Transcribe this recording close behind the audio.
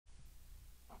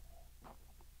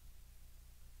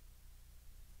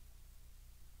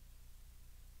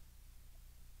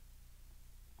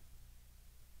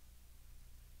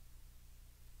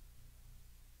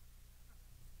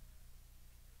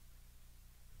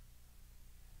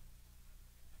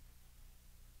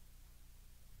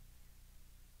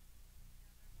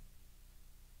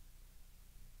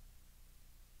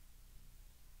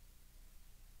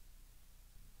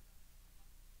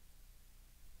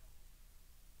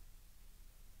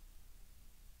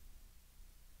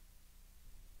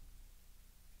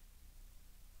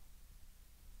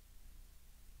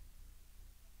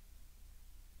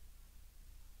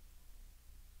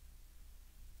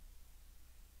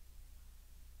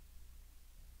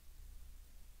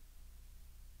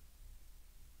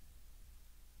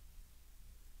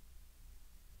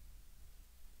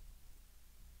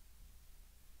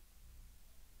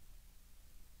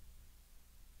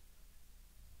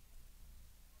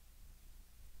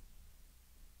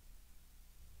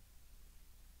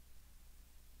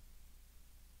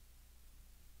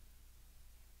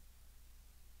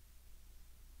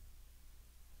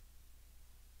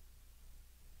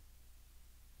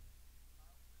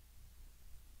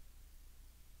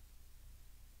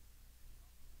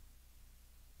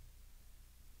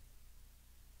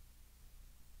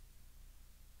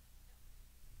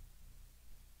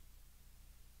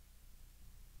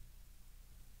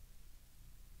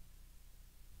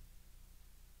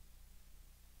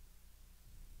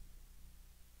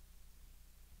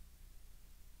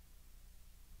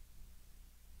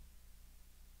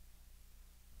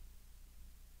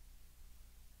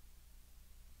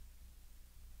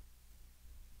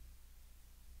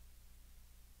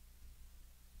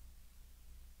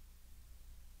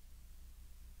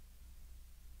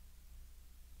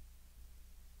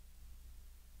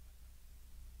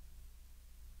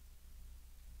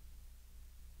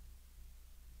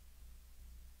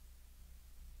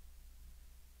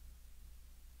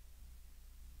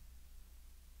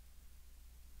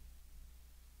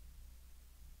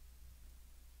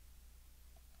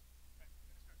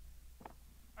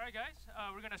right, guys,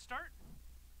 we're going to start.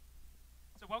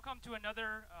 So welcome to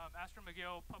another Astro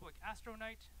McGill Public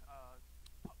AstroNight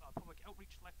public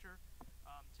outreach lecture.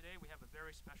 Today we have a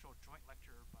very special joint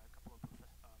lecture by a couple of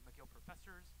McGill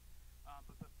professors.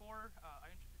 But before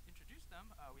I introduce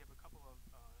them, we have a couple of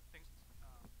things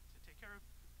to take care of.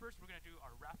 First, we're going to do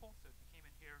our raffle. So if you came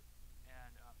in here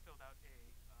and filled out a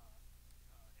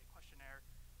questionnaire,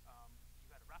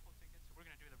 you got a raffle ticket. So we're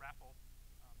going to do the raffle.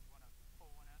 You want to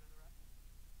pull one out of the raffle?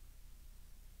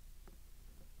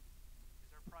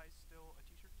 Is our prize still a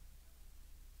t-shirt?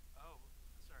 Oh,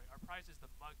 sorry. Our prize is the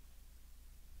mug.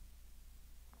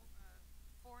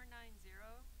 490-2972.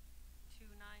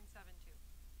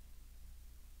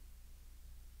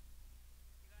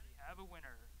 We have a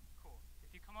winner. Cool.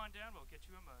 If you come on down, we'll get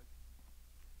you a mug.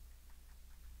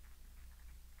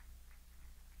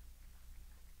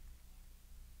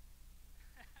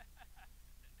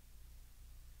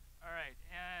 All right,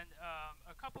 and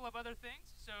a couple of other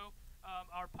things. So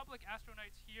our public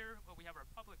AstroNights here, we have our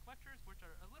public lectures, which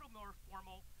are a little more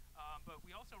formal, but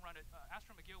we also run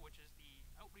Astro McGill, which is the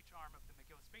outreach arm of the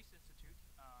McGill Space Institute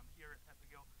here at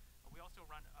McGill. We also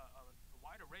run a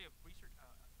wide array of research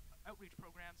outreach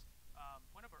programs.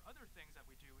 One of our other things that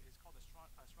we do is called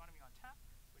Astronomy on Tap,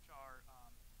 which are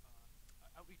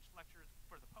outreach lectures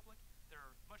for the public.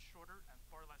 They're much shorter and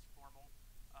far less formal.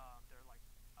 They're like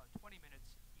 20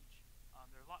 minutes each.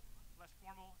 They're a lot less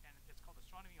formal, and it's called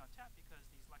Astronomy on Tap because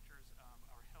these lectures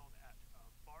are held at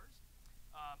bars.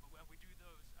 We do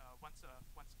those once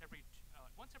every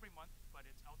month, but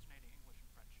it's alternating English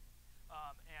and French.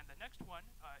 And the next one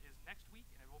is next week,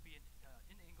 and it will be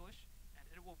in English, and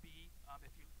it will be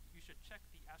if you should check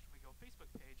the Astro McGill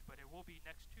Facebook page, but it will be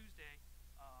next Tuesday,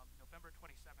 November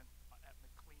 27th at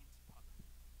McLean's Pub.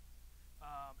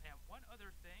 And one other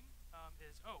thing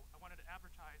is, I wanted to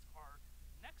advertise our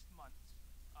next month's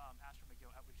Astro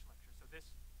McGill Outreach Lecture. So this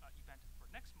event for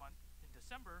next month in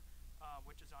December,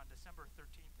 which is on December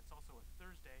 13th, it's also a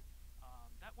Thursday.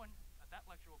 That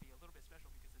lecture will be a little bit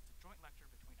special because it's a joint lecture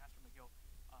between Astro McGill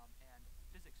and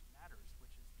Physics Matters,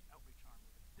 which is the outreach arm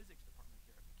of the physics department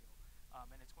here at McGill.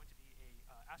 And it's going to be a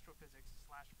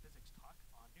astrophysics/physics talk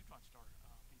on neutron star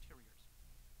interiors.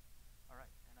 All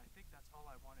right, and I think that's all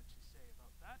I wanted to say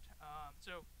about that.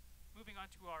 So moving on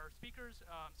to our speakers.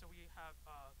 So we have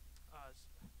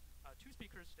two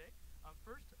speakers today.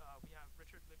 First, we have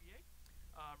Richard Léveillé.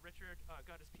 Richard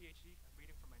got his PhD, I'm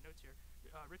reading from my notes here.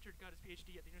 Richard got his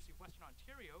PhD at the University of Western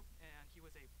Ontario, and he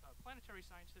was a planetary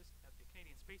scientist at the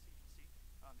Canadian Space Agency,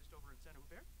 just over in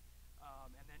Saint-Hubert.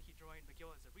 And then he joined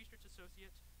McGill as a research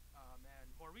associate, and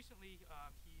more recently,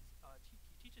 he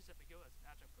teaches at McGill as an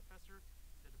adjunct professor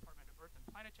in the Department of Earth and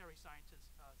Planetary Sciences,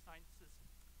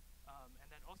 and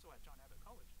then also at John Abbott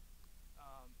College.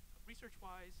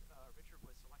 Research-wise, Richard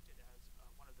was selected as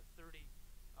one of the 30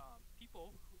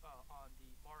 people on the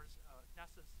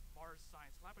NASA's Mars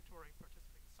Science Laboratory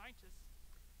participating scientists,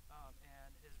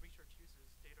 and his research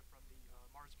uses data from the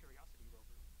Mars Curiosity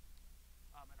Rover.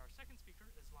 And our second speaker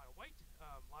is Lyle Whyte.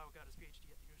 Lyle got his PhD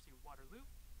at the University of Waterloo,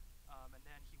 and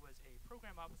then he was a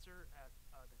program officer at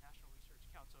the National Research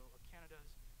Council of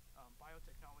Canada's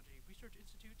Biotechnology Research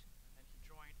Institute, and then he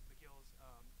joined McGill's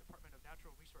Department of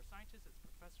Natural Resource Sciences as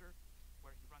professor,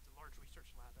 where he runs a large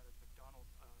research lab at his McDonald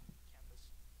campus.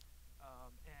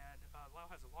 And Lyle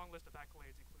has a long list of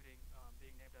accolades, including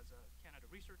being named as a Canada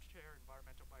Research Chair,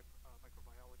 Environmental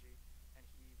Microbiology, and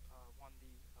he won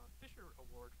the Fisher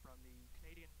Award from the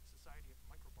Canadian Society of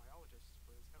Microbiologists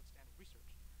for his outstanding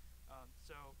research.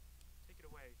 So take it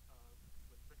away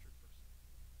with Richard first.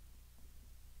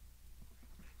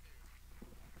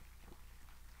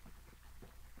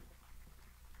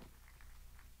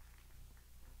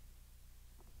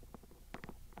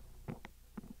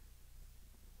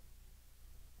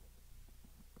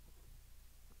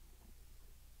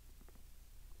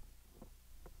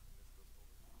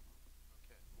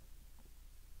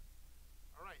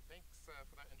 Thanks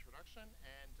for that introduction,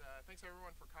 and thanks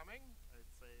everyone for coming.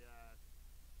 It's a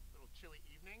little chilly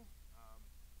evening.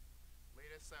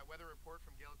 Latest weather report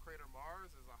from Gale Crater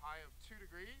Mars is a high of 2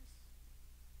 degrees.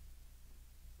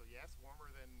 So yes,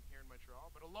 warmer than here in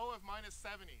Montreal, but a low of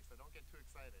 -70, so don't get too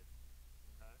excited.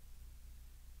 Okay.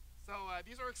 So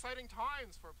these are exciting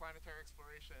times for planetary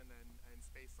exploration and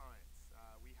space science.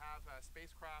 We have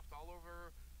spacecraft all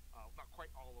over, not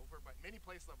quite all over, but many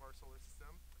places of our solar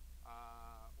system.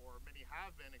 Or many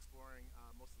have been exploring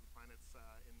most of the planets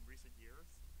in recent years.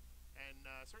 And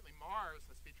certainly Mars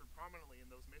has featured prominently in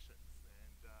those missions.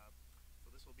 And so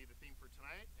this will be the theme for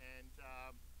tonight. And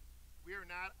we are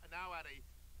now at a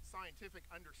scientific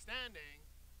understanding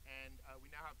and we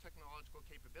now have technological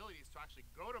capabilities to actually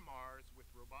go to Mars with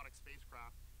robotic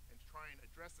spacecraft and to try and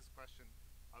address this question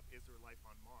of is there life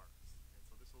on Mars. And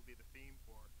so this will be the theme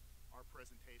for our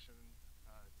presentation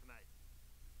tonight.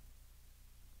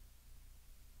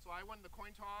 So I won the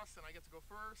coin toss and I get to go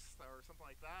first or something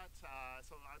like that.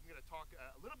 So I'm going to talk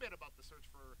a little bit about the search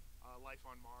for life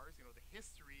on Mars, you know, the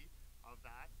history of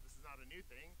that. This is not a new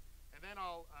thing. And then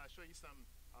I'll show you some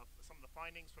of the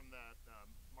findings from the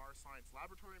Mars Science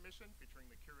Laboratory mission featuring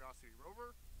the Curiosity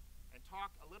rover, and talk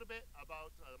a little bit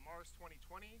about Mars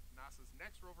 2020, NASA's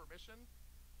next rover mission,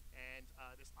 and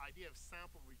this idea of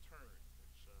sample return,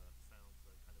 which sounds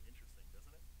kind of interesting,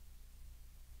 doesn't it?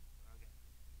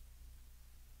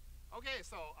 Okay,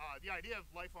 so the idea of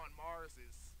life on Mars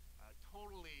is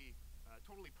totally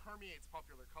permeates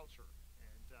popular culture,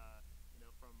 and you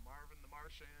know, from Marvin the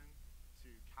Martian to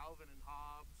Calvin and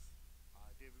Hobbes,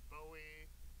 David Bowie,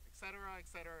 etc.,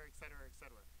 etc., etc., etc.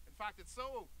 In fact, it's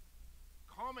so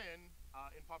common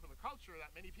in popular culture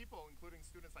that many people, including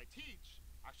students I teach,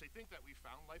 actually think that we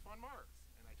found life on Mars.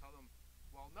 And I tell them,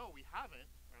 well, no, we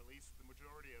haven't, or at least the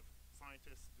majority of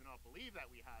scientists do not believe that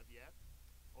we have yet.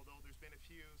 Although there's been a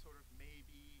few sort of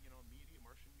maybe, you know,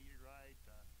 Martian meteorite,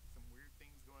 some weird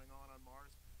things going on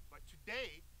Mars. But to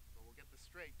date, so we'll get this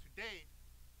straight, to date,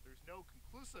 there's no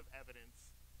conclusive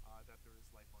evidence that there is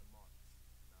life on Mars.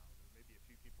 Now, there may be a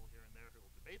few people here and there who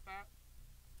will debate that.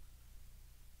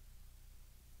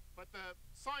 But the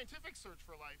scientific search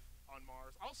for life on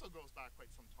Mars also goes back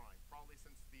quite some time, probably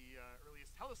since the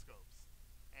earliest telescopes.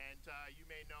 And you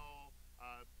may know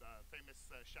famous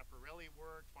Schiaparelli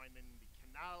work, finding the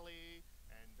Canali,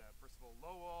 and Percival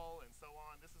Lowell, and so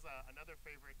on. This is another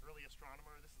favorite early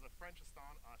astronomer. This is a French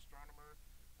astronomer,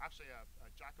 actually a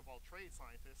jack-of-all-trades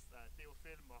scientist,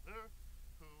 Théophile Moreux,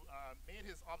 who made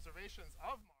his observations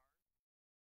of Mars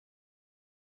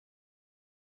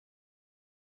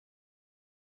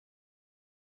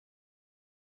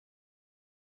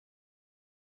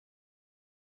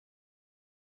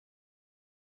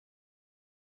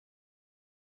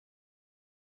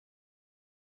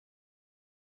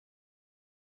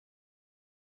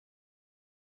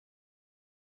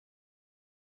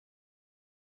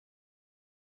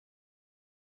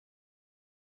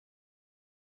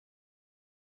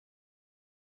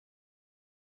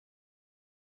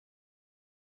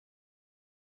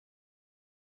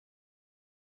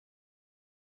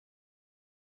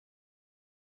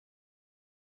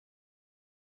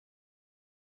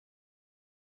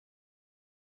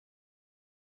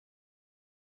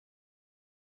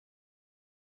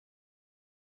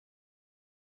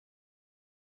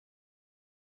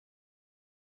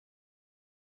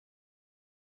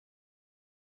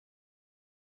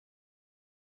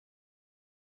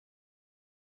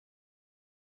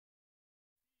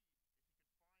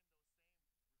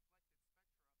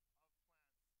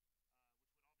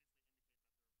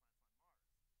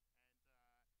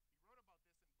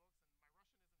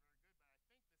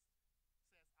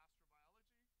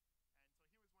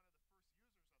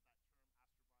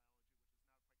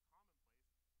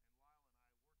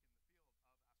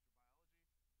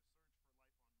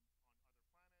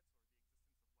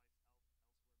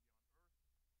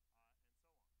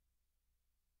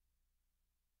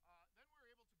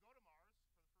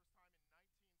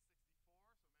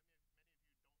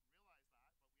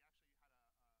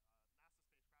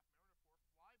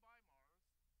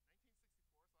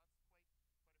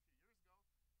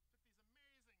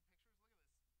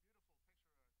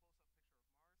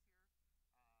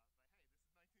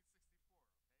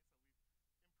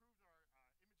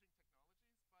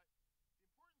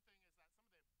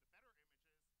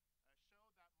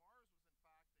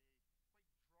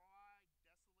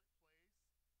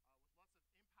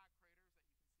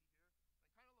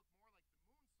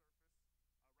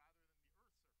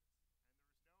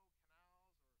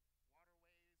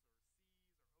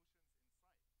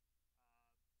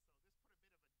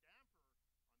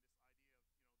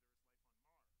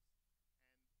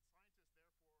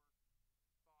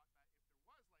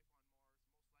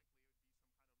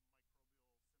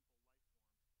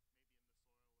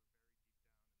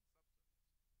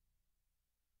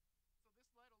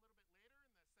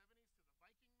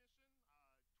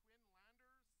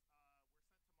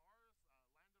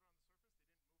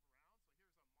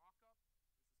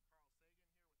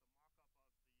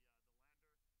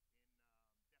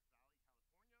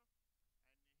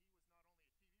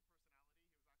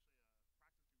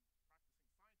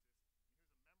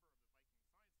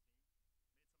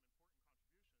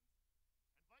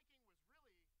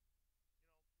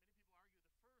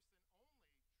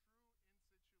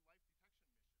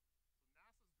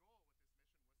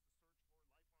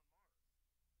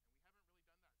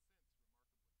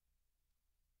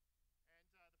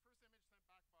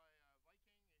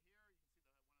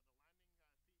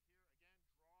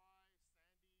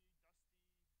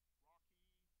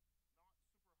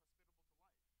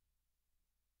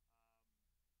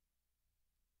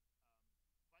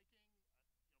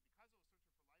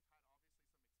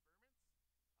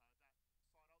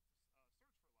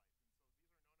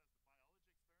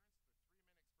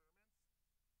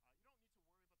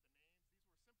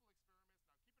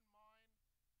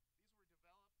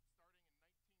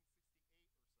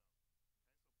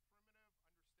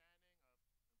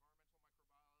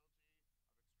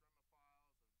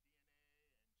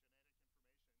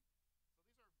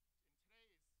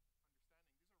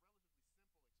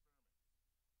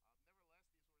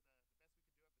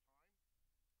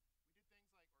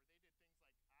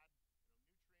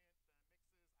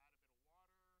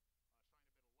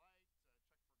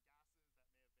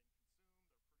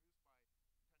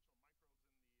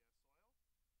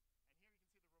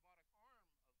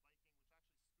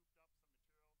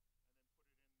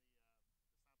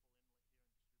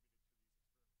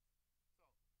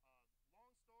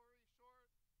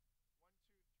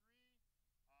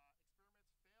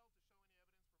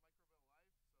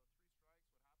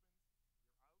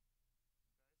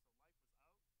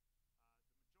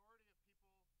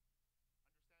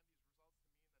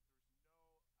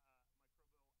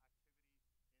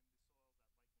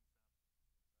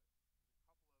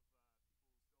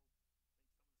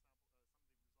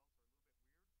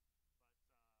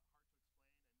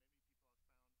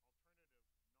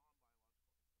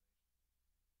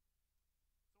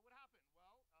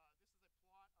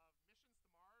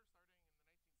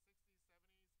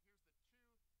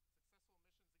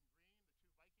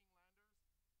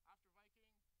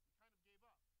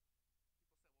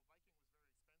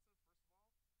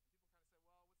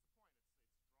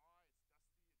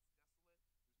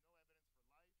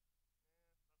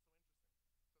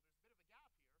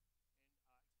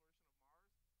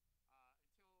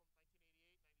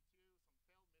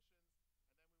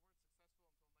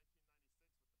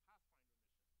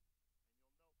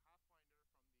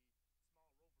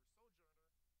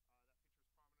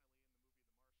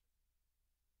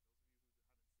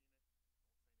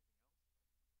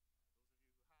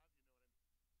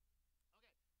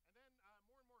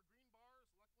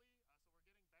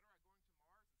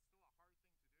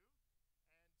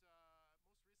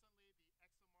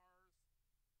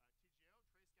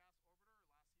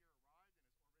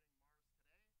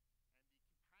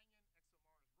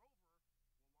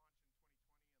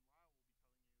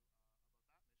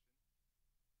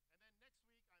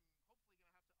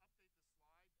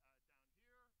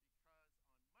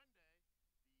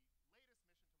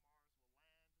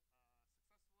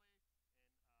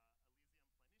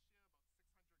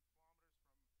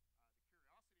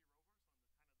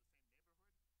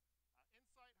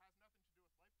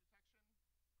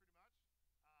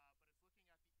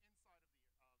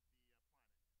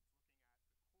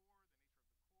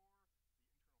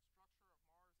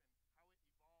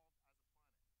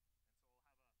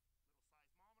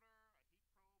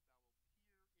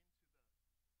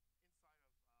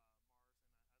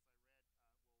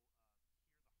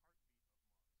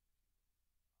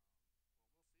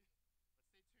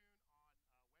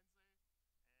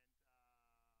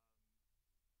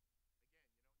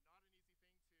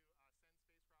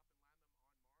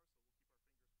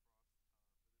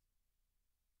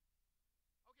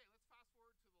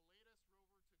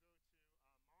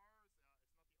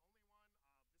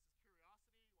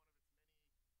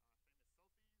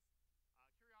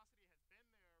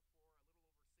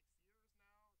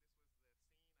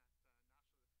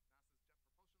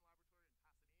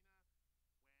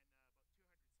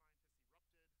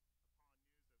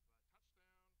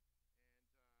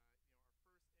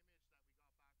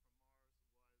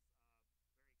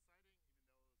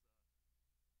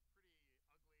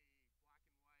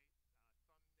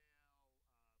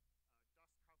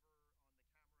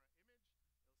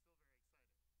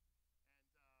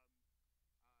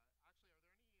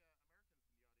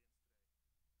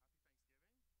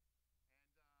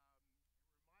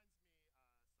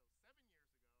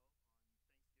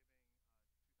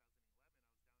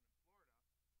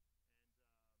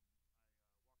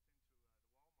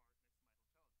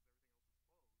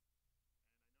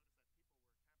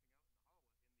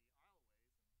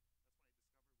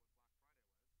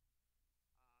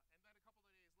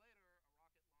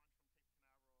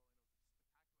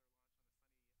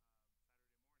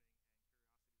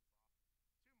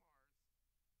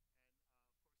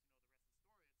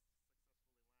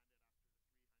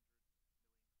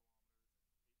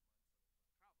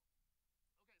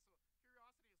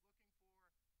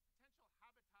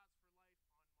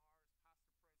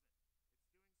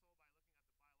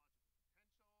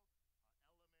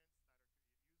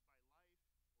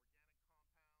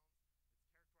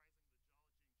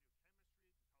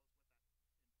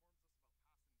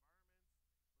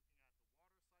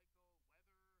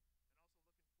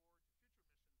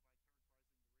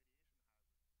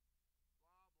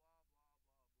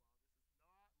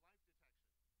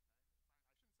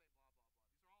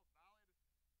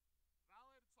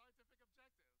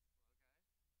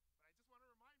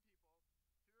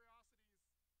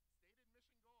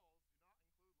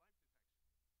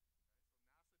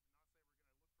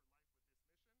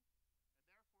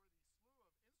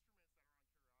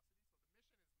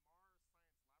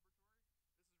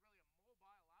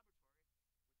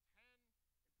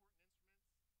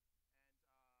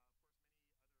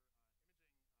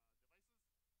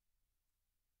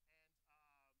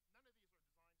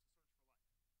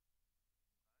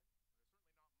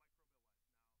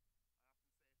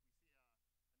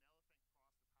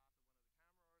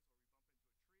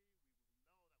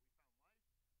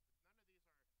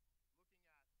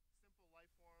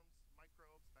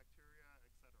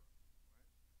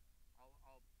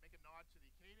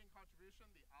contribution,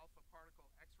 the Alpha Particle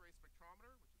X-ray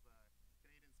Spectrometer, which is a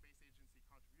Canadian Space Agency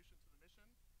contribution to the mission.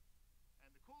 And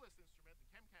the coolest instrument, the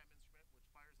ChemCam instrument, which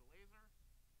fires a laser,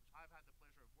 which I've had the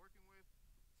pleasure of working with.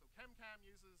 So ChemCam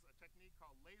uses a technique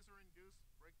called laser-induced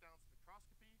breakdown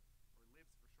spectroscopy, or LIBS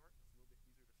for short. That's a little bit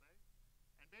easier to say.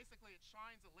 And basically it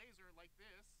shines a laser like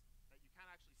this that you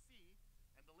can't actually see,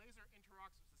 and the laser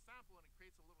interacts with the sample and it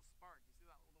creates a little spark. You see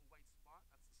that little white spot?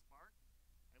 That's the spark.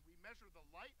 And we measure the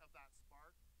light of that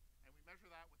spark, and we measure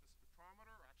that with a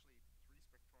spectrometer, or actually 3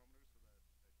 spectrometers for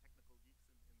the technical geeks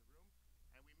in the room.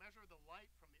 And we measure the light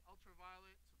from the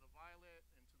ultraviolet to the violet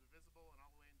and to the visible and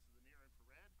all the way into the near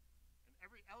infrared. And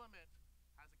every element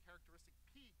has a characteristic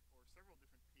peak, or several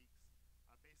different peaks,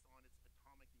 based on its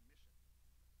atomic emission.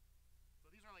 So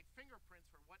these are like fingerprints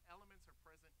for what elements are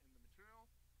present in the material.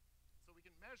 So we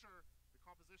can measure the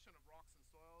composition of rocks and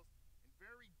soils in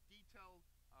very detailed,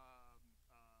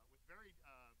 with very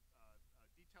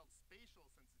detailed spatial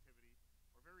sensitivity,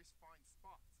 or very fine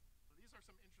spots. So these are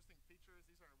some interesting features.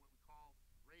 These are what we call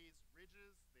raised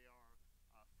ridges. They are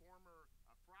former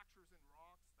fractures in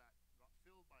rocks that got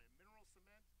filled by a mineral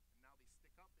cement, and now they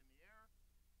stick up in the air.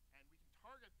 And we can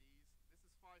target these. This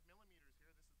is 5 millimeters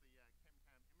here. This is the ChemCam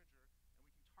imager. And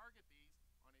we can target these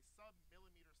on a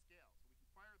sub-millimeter scale. So we can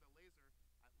fire the laser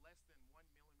at less than 1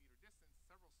 millimeter distance,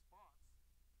 several spots.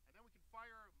 And then we can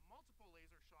fire multiple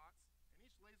laser shots, and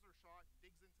each laser shot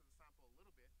digs into the sample a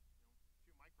little bit, a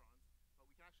few microns, but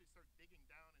we can actually start digging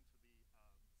down into the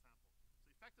sample. So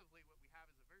effectively what we have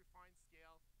is a very fine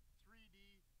scale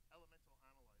 3D elemental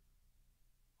analyzer,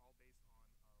 all based on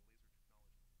laser technology. That's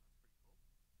pretty cool.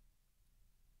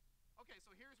 Okay,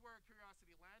 so here's where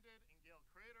Curiosity landed, in Gale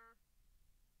Crater,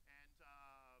 and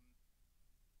I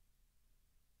don't have a timer.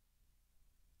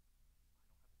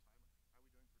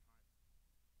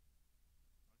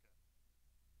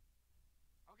 How are we doing for time?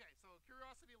 Okay. Okay, so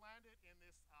Curiosity landed in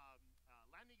this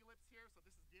landing ellipse here. So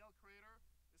this is Gale Crater.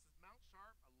 This is Mount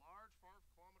Sharp, a large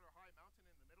 5-kilometer high mountain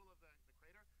in the middle of the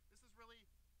crater. This is really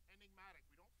enigmatic.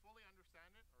 We don't fully understand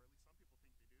it, or at least some people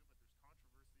think they do, but there's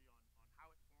controversy on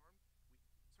how it formed.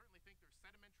 We certainly think there's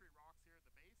sedimentary rocks here at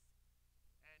the base.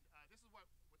 And this is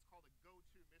what's called a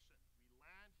go-to mission. We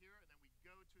land here and then we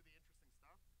go to the interesting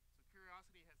stuff. So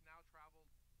Curiosity has now traveled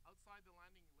outside the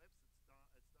landing ellipse. It's done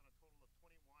a total of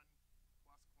 21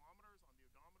 plus kilometers on the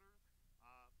odometer.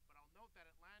 But I'll note that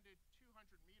it landed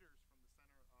 200 meters from the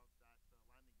center of that landing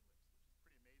ellipse, which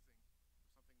is pretty amazing for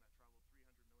something that traveled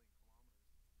 300 million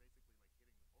kilometers.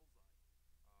 It's basically like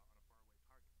hitting the bullseye on a faraway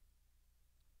target.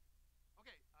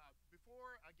 Okay,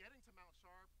 before getting to Mount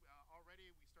Sharp, already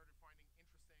we started finding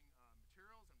interesting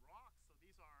materials and rocks. So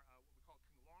these are what we call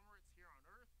conglomerates here on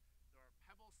Earth. There are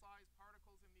pebble-sized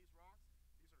particles in these rocks.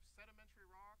 These are sedimentary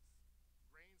rocks.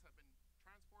 Grains have been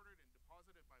transported and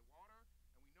deposited by water,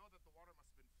 and we know that the water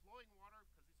must have been flowing water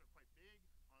because these are quite big,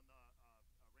 on the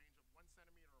range of 1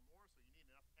 centimeter or more, so you need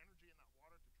enough energy in that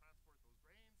water to transport those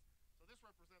grains. So this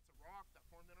represents a rock that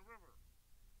formed in a river.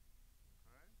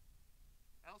 Okay.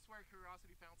 Elsewhere,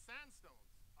 Curiosity found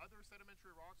sandstones, other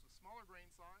sedimentary rocks with smaller grain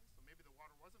size, so maybe the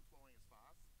water wasn't flowing as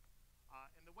fast.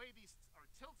 And the way these are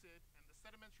tilted, and the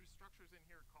sedimentary structures in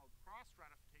here called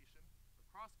cross-stratification, or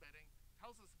cross-bedding,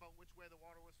 tells us about which way the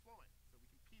water was flowing. So we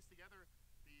can piece together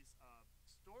these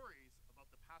stories about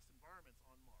the past environments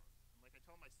on Mars. And like I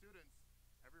tell my students,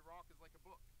 every rock is like a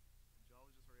book, and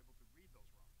geologists are able to read those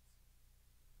rocks.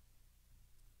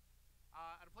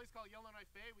 At a place called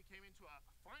Yellowknife Bay, we came into a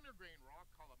finer grain rock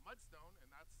called a mudstone, and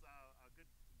that's a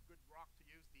good rock to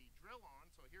use the drill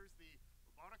on. So here's the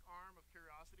robotic arm of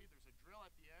Curiosity. There's a drill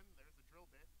at the end, there's the drill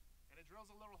bit, and it drills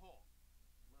a little hole,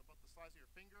 about the size of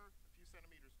your finger, a few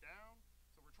centimeters down.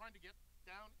 So we're trying to get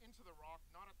down into the rock,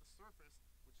 not at the surface,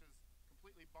 which is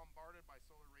completely bombarded by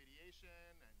solar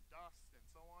radiation and dust and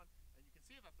so on. And you can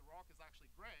see that the rock is actually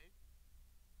gray,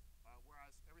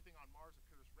 whereas everything on Mars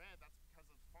appears red. That's because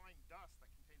of fine dust that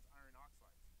contains iron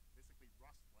oxides, basically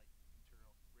rust-like material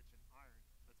rich in iron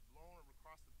that's blown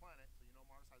across the planet. So you know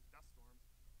Mars has dust storms,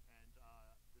 and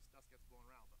this dust gets blown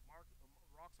around. But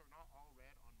rocks are not all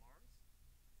red on Mars.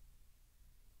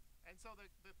 And so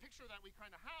the picture that we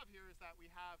kind of have here is that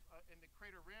we have, in the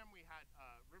crater rim, we had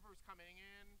rivers coming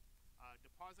in,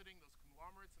 depositing those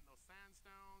conglomerates and those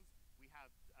sandstones. We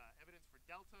have evidence for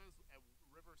deltas,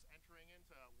 rivers entering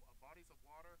into bodies of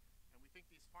water, and we think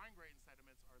these fine-grained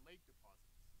sediments are lake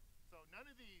deposits. So none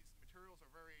of these materials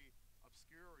are very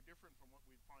obscure or different from what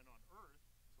we'd find on Earth,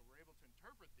 so we're able to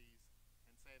interpret these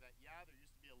and say that, yeah, there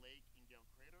used to be a lake in Gale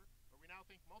Crater, but we now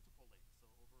think multiple lakes. So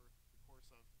over the course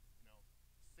of,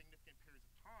 significant periods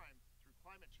of time, through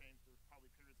climate change, there's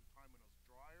probably periods of time when it was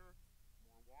drier,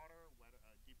 more water,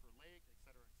 deeper lake, et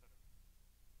cetera, et cetera.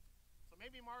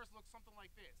 maybe Mars looks something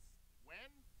like this. When?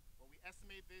 Well, we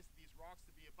estimate these rocks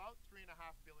to be about 3.5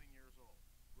 billion years old,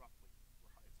 roughly.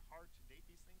 It's hard to date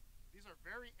these things. These are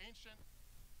very ancient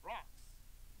rocks.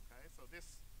 Okay, so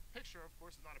this picture, of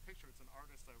course, is not a picture, it's an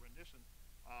artist's rendition,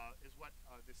 is what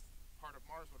this part of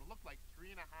Mars would have looked like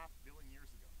 3.5 billion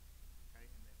years ago, okay,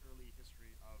 in the early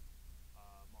history of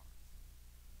Mars.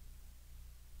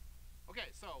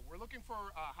 Okay, so we're looking for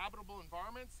habitable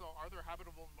environments. So are there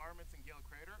habitable environments in Gale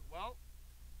Crater? Well,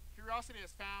 Curiosity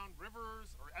has found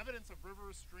rivers, or evidence of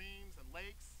rivers, streams, and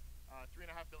lakes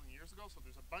 3.5 billion years ago, so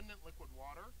there's abundant liquid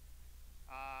water.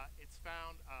 It's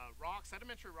found rocks,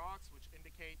 sedimentary rocks, which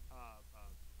indicate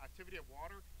activity of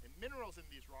water, and minerals in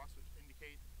these rocks, which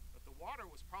indicate that the water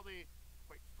was probably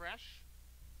quite fresh,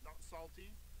 not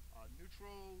salty,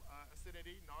 neutral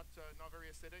acidity, not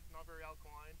very acidic, not very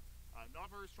alkaline,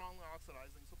 not very strongly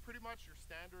oxidizing. So pretty much your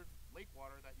standard lake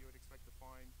water that you would expect to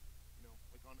find,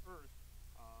 like on Earth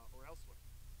or elsewhere.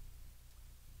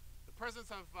 The presence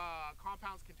of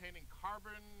compounds containing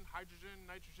carbon, hydrogen,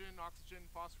 nitrogen, oxygen,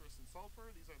 phosphorus, and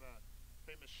sulfur. These are the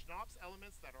famous Schnapps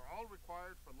elements that are all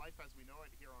required for life as we know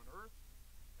it here on Earth.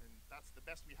 And that's the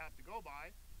best we have to go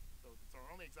by. So it's our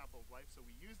only example of life. So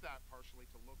we use that partially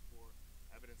to look for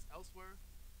evidence elsewhere.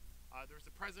 There's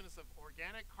the presence of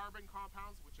organic carbon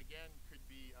compounds, which again could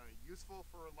be useful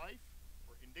for life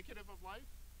or indicative of life.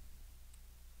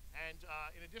 And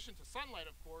in addition to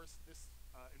sunlight, of course, this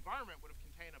environment would have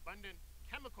contained abundant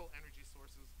chemical energy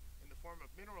sources in the form of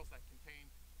minerals that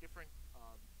contain different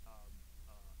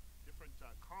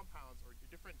compounds or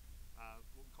different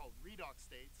what we call redox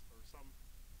states, or some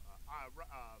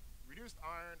reduced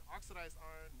iron, oxidized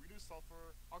iron, reduced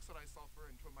sulfur, oxidized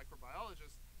sulfur. And to a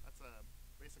microbiologist, that's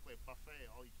basically a buffet,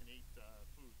 all-you-can-eat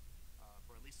food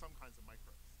for at least some kinds of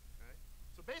microbes. Okay?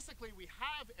 So basically, we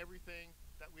have everything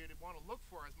that we would want to look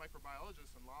for as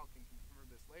microbiologists, and Lyle can confirm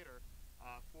this later,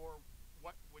 for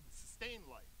what would sustain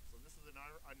life. So this is an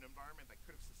environment that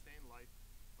could have sustained life,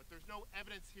 but there's no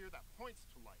evidence here that points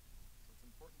to life. So it's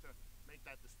important to make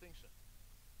that distinction.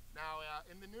 Now,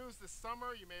 in the news this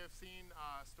summer, you may have seen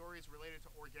stories related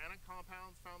to organic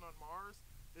compounds found on Mars.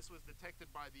 This was detected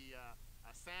by the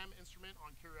SAM instrument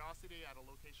on Curiosity at a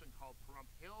location called Pahrump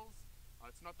Hills.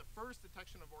 It's not the first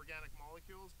detection of organic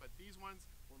molecules, but these ones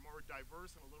were more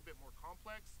diverse and a little bit more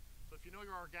complex. So if you know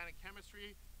your organic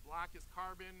chemistry, black is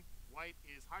carbon, white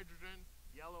is hydrogen,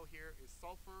 yellow here is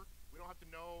sulfur. We don't have to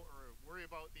know or worry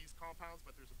about these compounds,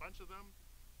 but there's a bunch of them.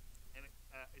 And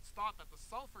it's thought that the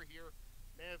sulfur here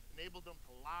may have enabled them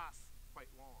to last quite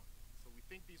long. So we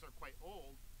think these are quite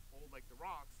old like the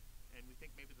rocks, and we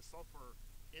think maybe the sulfur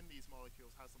in these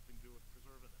molecules has something to do with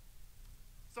preserving them.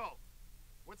 So,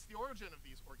 what's the origin of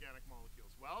these organic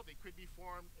molecules? Well, they could be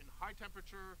formed in high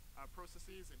temperature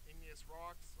processes in igneous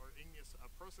rocks or igneous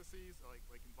processes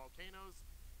like in volcanoes.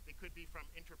 They could be from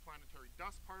interplanetary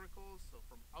dust particles, so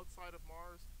from outside of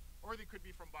Mars, or they could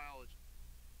be from biology.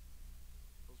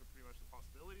 Those are pretty much the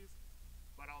possibilities.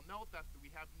 But I'll note that we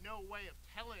have no way of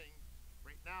telling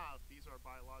right now if these are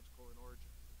biological in origin.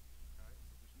 Okay?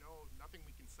 So there's nothing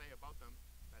we can say about them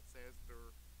that says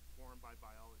they're formed by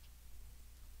biology.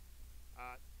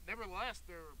 Nevertheless,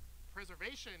 their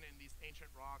preservation in these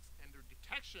ancient rocks and their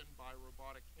detection by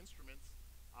robotic instruments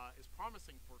is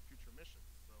promising for future missions.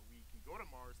 So we can go to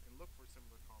Mars and look for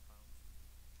similar compounds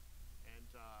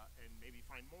and maybe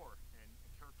find more and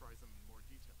characterize them in more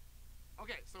detail.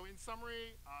 Okay, so in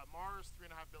summary, Mars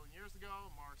 3.5 billion years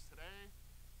ago, Mars today.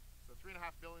 So 3.5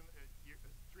 billion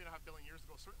years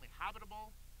ago, certainly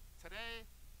habitable. Today,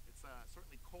 it's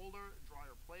certainly colder,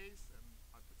 drier place, and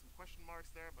I put some question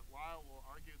marks there, but Lyle will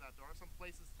argue that there are some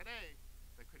places today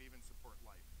that could even support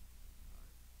life.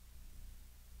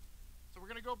 So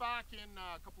we're going to go back in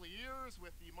a couple of years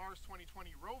with the Mars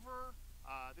 2020 rover.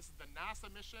 This is the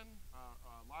NASA mission.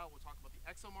 Lyle will talk about the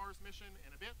ExoMars mission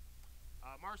in a bit.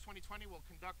 Mars 2020 will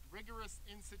conduct rigorous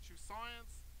in situ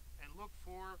science and look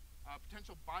for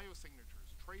potential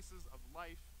biosignatures, traces of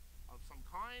life of some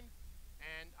kind.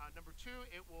 And number two,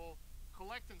 it will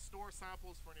collect and store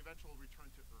samples for an eventual return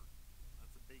to Earth.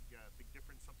 That's a big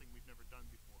difference, something we've never done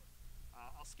before.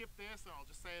 I'll skip this and I'll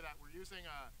just say that we're using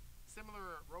a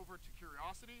similar rover to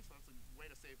Curiosity, so that's a way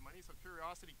to save money. So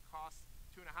Curiosity costs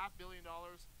 $2.5 billion.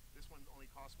 This one only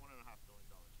costs $1.5 billion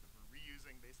because we're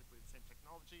reusing basically the same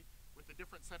technology with a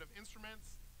different set of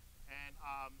instruments. And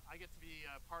I get to be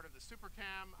part of the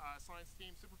SuperCam science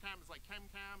team. SuperCam is like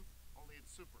ChemCam, only it's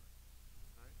super.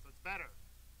 Right? So it's better.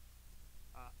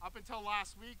 Up until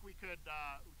last week, we could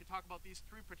talk about these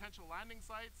 3 potential landing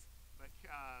sites, but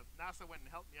NASA went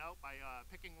and helped me out by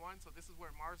picking one. So this is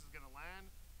where Mars is going to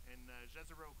land in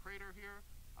Jezero crater here.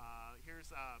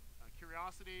 Here's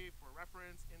Curiosity for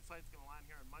reference. InSight's going to land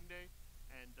here on Monday,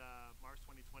 and Mars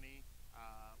 2020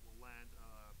 will land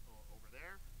over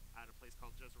there at a place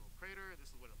called Jezero Crater. This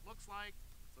is what it looks like.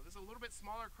 So this is a little bit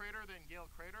smaller crater than Gale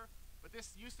Crater, but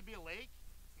this used to be a lake.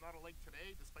 It's not a lake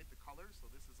today, despite the colors. So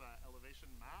this is an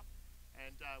elevation map,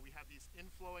 and we have these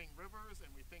inflowing rivers,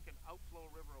 and we think an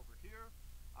outflow river over here,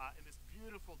 and this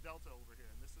beautiful delta over here.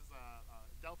 And this is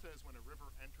delta is when a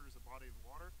river enters a body of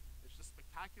water. It's just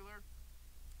spectacular.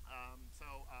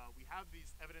 We have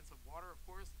these evidence of water, of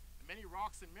course, and many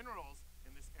rocks and minerals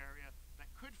in this area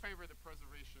that could favor the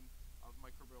preservation of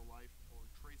microbial life or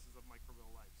traces of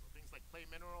microbial life. So things like clay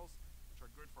minerals, which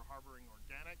are good for harboring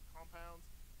organic compounds,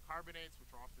 carbonates,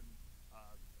 which are often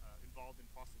involved in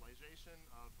fossilization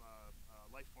of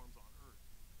life forms on Earth.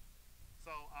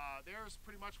 So there's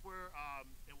pretty much where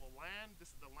it will land.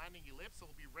 This is the landing ellipse. So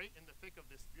it'll be right in the thick of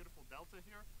this beautiful delta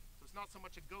here. So it's not so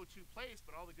much a go-to place,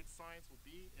 but all the good science will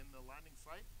be in the landing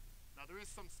site. Now there is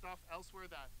some stuff elsewhere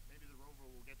that maybe the rover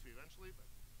will get to eventually, but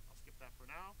I'll skip that for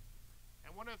now.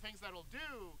 And one of the things that it'll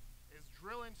do is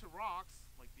drill into rocks,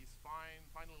 like these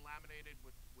finely laminated,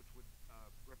 which would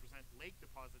represent lake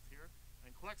deposits here,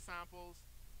 and collect samples,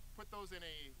 put those in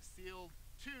a sealed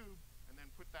tube, and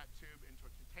then put that tube into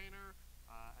a container,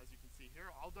 as you can see here,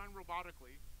 all done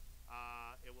robotically.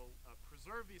 It will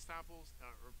preserve these samples,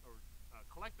 or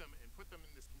collect them and put them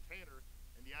in this container,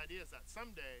 and the idea is that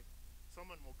someday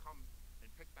someone will come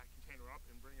and pick that container up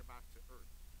and bring it back to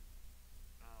Earth.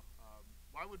 Now,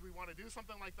 why would we want to do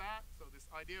something like that? So this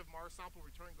idea of Mars sample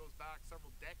return goes back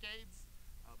several decades,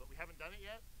 but we haven't done it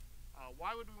yet.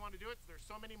 Why would we want to do it? So there's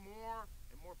so many more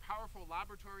and more powerful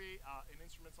laboratory and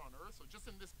instruments on Earth. So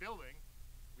just in this building,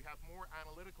 we have more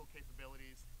analytical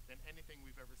capabilities than anything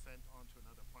we've ever sent onto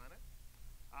another planet.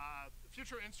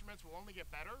 Future instruments will only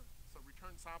get better. So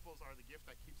return samples are the gift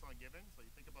that keeps on giving. So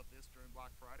you think about this during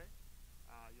Black Friday.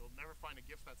 You'll never find a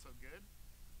gift that's so good.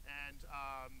 And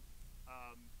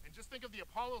just think of the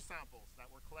Apollo samples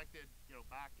that were collected,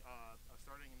 back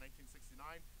starting in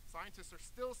 1969. Scientists are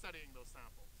still studying those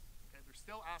samples. Okay, they're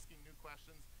still asking new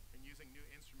questions and using new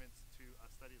instruments to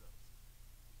study those.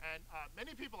 And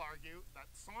many people argue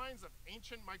that signs of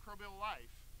ancient microbial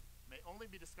life may only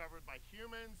be discovered by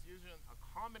humans using a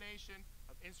combination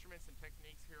of instruments and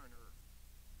techniques here on Earth.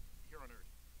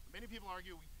 So many people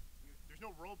argue there's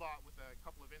no robot with a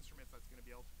couple of instruments that's going to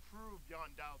be able to prove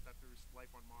beyond doubt that there's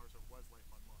life on Mars or was life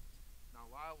on Mars. Now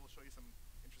Lyle will show you some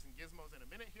interesting gizmos in a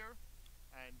minute here,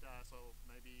 and so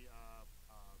maybe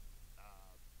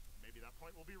that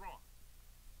point will be wrong.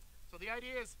 So the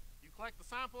idea is you collect the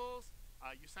samples,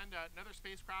 you send another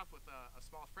spacecraft with a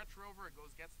small fetch rover, it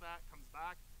goes, gets that, comes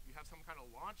back. You have some kind of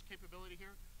launch capability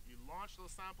here. You launch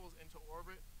those samples into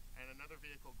orbit, and another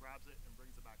vehicle grabs it and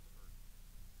brings it back to Earth.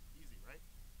 Easy, right?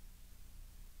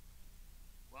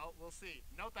 Well, we'll see.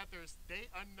 Note that there's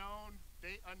date unknown,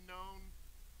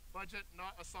 budget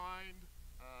not assigned,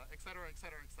 et cetera, et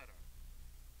cetera, et cetera.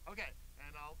 Okay,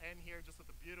 and I'll end here just with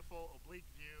a beautiful oblique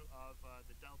view of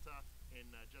the delta in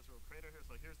Jezero Crater here.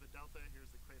 So here's the delta,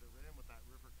 here's the crater rim with that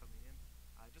river coming in.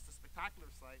 Just a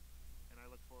spectacular sight, and I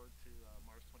look forward to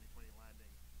Mars 2020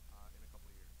 landing in a couple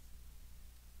of years.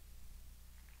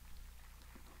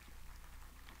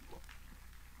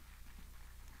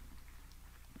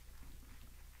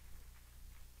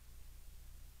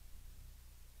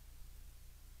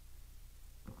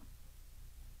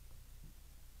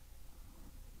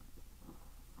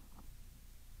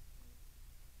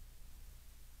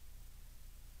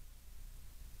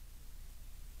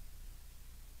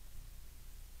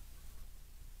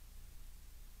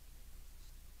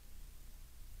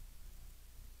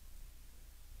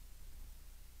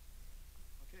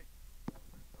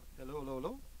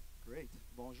 Hello. Great.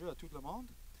 Bonjour à tout le monde.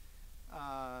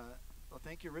 Well,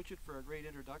 thank you, Richard, for a great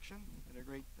introduction and a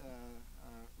great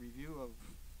review of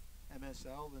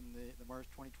MSL and the Mars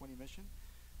 2020 mission.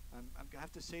 I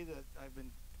have to say that I've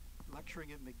been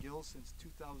lecturing at McGill since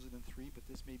 2003, but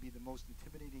this may be the most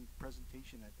intimidating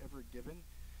presentation I've ever given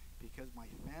because my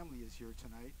family is here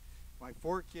tonight, my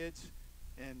 4 kids,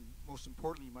 and most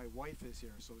importantly, my wife is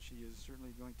here, so she is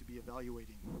certainly going to be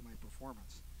evaluating my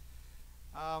performance.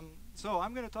 So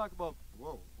I'm going to talk about,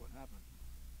 whoa, what happened?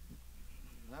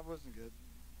 That wasn't good.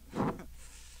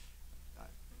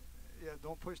 Yeah,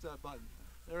 don't push that button.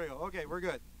 There we go. Okay, we're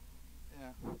good.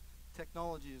 Yeah,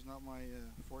 technology is not my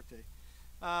forte.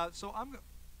 So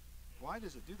why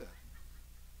does it do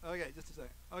that? Okay, just a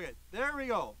second. Okay, there we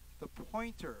go. The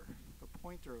pointer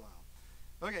Lyle.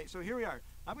 Okay, so here we are.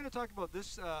 I'm going to talk about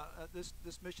this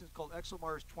this mission called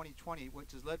ExoMars 2020,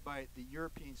 which is led by the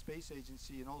European Space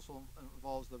Agency and also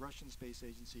involves the Russian Space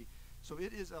Agency. So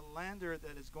it is a lander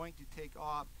that is going to take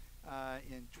off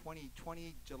in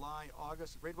 2020, July,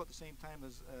 August, right about the same time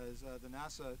as the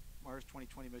NASA Mars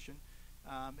 2020 mission.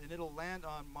 And it'll land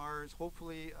on Mars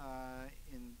hopefully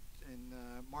in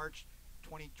March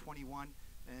 2021,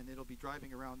 and it'll be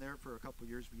driving around there for a couple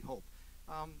years, we hope.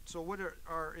 So what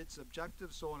are its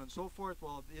objectives, so on and so forth?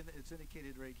 Well, it's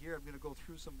indicated right here. I'm going to go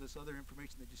through some of this other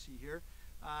information that you see here.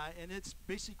 And it's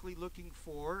basically looking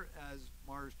for, as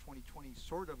Mars 2020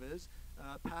 sort of is,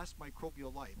 past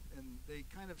microbial life. And they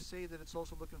kind of say that it's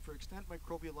also looking for extant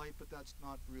microbial life, but that's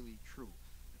not really true.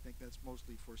 I think that's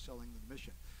mostly for selling the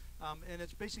mission. And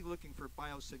it's basically looking for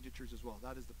biosignatures as well.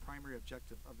 That is the primary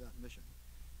objective of that mission.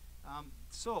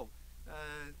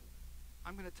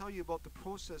 I'm going to tell you about the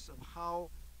process of how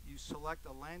you select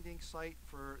a landing site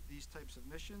for these types of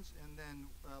missions, and then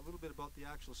a little bit about the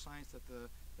actual science that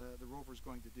the rover is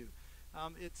going to do.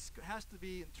 It has to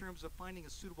be in terms of finding a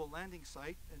suitable landing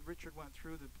site, and Richard went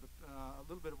through a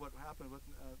little bit of what happened with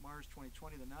Mars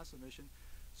 2020, the NASA mission.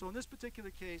 So in this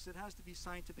particular case, it has to be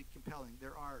scientific compelling.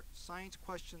 There are science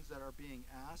questions that are being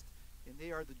asked, and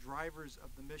they are the drivers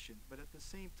of the mission. But at the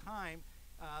same time,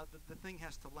 the thing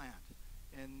has to land.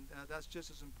 And that's just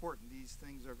as important. These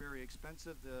things are very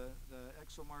expensive. The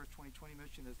ExoMars 2020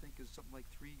 mission, I think, is something like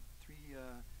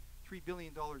 $3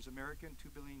 billion American, 2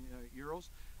 billion euros.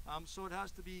 So it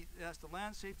has to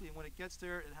land safely, and when it gets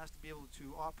there, it has to be able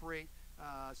to operate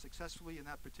successfully in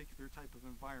that particular type of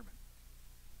environment.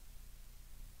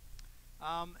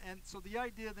 And so the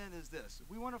idea then is this: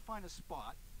 we want to find a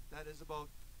spot that is about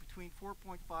between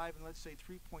 4.5 and let's say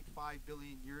 3.5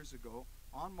 billion years ago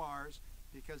on Mars,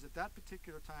 because at that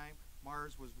particular time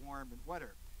Mars was warm and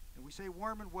wetter. And we say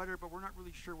warm and wetter, but we're not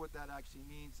really sure what that actually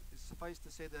means. It's suffice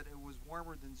to say that it was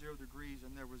warmer than 0 degrees,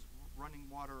 and there was running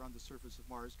water on the surface of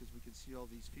Mars, because we can see all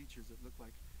these features that look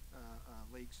like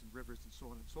lakes and rivers and so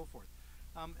on and so forth.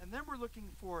 And then we're looking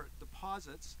for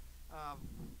deposits,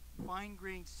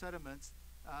 fine-grained sediments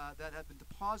that have been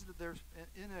deposited there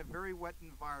in a very wet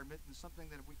environment, in something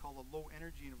that we call a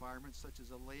low-energy environment, such as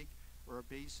a lake or a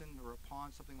basin or a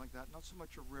pond, something like that. Not so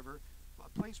much a river, a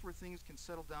place where things can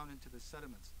settle down into the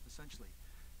sediments, essentially.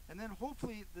 And then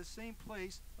hopefully the same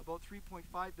place about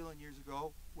 3.5 billion years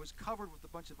ago was covered with a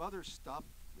bunch of other stuff,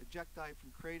 ejecti from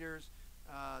craters,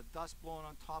 dust blowing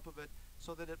on top of it,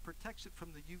 so that it protects it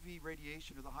from the UV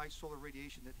radiation, or the high solar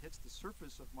radiation that hits the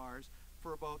surface of Mars,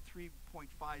 for about 3.5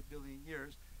 billion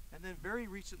years. And then very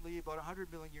recently, about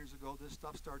 100 million years ago, this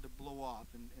stuff started to blow off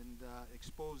and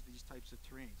expose these types of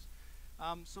terrains.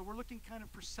 So we're looking kind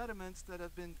of for sediments that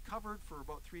have been covered for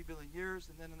about 3 billion years,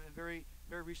 and then very,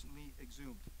 very recently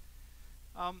exhumed.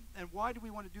 And why do we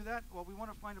want to do that? Well, we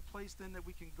want to find a place then that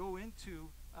we can go into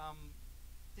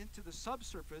the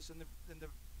subsurface. And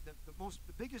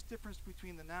the biggest difference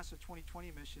between the NASA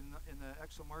 2020 mission and the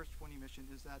ExoMars 20 mission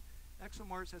is that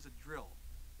ExoMars has a drill,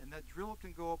 and that drill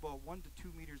can go about 1 to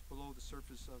 2 meters below the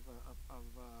surface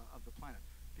of the planet,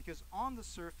 because on the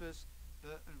surface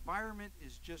the environment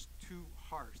is just too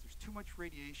harsh. There's too much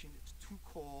radiation. It's too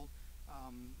cold.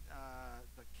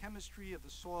 The chemistry of the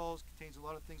soils contains a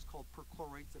lot of things called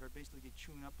perchlorates that are basically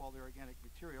chewing up all the organic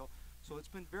material. So it's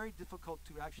been very difficult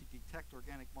to actually detect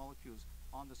organic molecules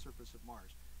on the surface of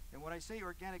Mars. And when I say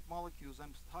organic molecules,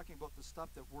 I'm talking about the stuff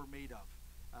that we're made of.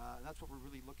 That's what we're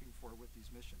really looking for with these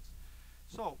missions.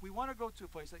 So we want to go to a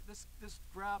place like this. This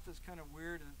graph is kind of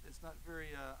weird, and it's not very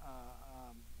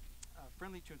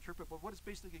friendly to interpret, but what it's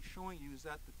basically showing you is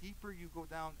that the deeper you go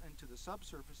down into the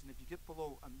subsurface, and if you get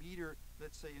below a meter,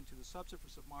 let's say, into the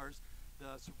subsurface of Mars,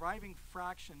 the surviving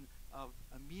fraction of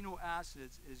amino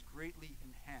acids is greatly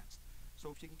enhanced. So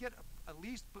if you can get at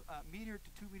least a meter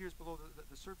to 2 meters below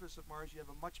the surface of Mars, you have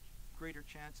a much greater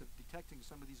chance of detecting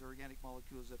some of these organic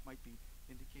molecules that might be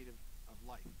indicative of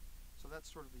life. So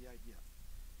that's sort of the idea.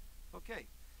 Okay.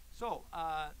 So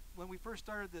when we first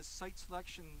started this site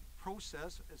selection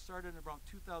process, it started in around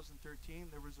 2013.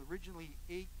 There was originally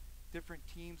 8 different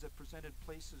teams that presented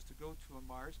places to go to on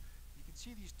Mars. You can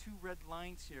see these 2 red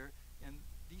lines here, and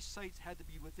these sites had to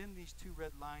be within these 2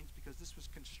 red lines because this was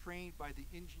constrained by the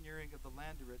engineering of the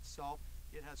lander itself.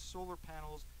 It has solar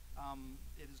panels.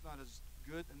 It is not as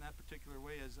good in that particular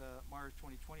way as Mars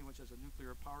 2020, which has a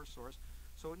nuclear power source.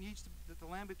 So it needs to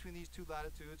land between these 2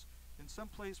 latitudes, in some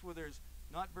place where there's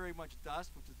not very much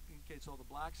dust, which indicates all the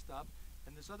black stuff.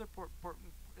 And this other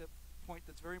point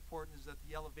that's very important is that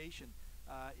the elevation.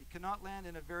 It cannot land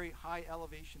in a very high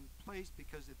elevation place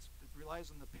because it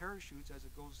relies on the parachutes as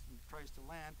it goes and tries to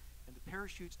land, and the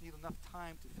parachutes need enough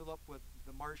time to fill up with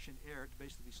the Martian air to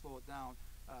basically slow it down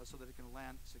so that it can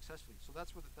land successfully. So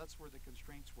that's where the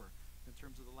constraints were in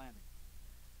terms of the landing.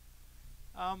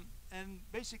 And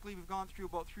basically, we've gone through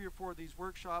about 3 or 4 of these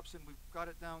workshops, and we've got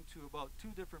it down to about 2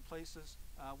 different places.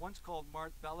 One's called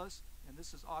Mars Bellis, and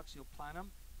this is Oxyoplanum.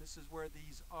 This is where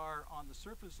these are on the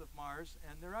surface of Mars,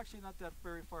 and they're actually not that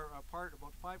very far apart,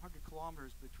 about 500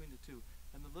 kilometers between the two.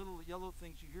 And the little yellow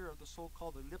things you hear are the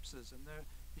so-called ellipses, and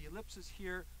the ellipses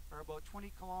here are about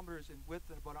 20 kilometers in width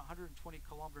and about 120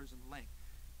 kilometers in length.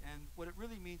 And what it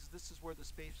really means is this is where the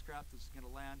spacecraft is going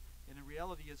to land, and in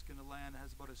reality it's going to land,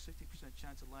 has about a 60%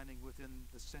 chance of landing within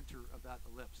the center of that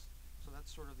ellipse. So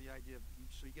that's sort of the idea,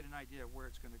 so you get an idea of where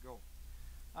it's going to go.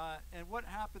 And what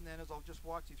happened then is, I'll just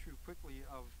walk you through quickly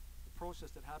of the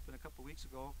process that happened a couple of weeks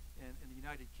ago in the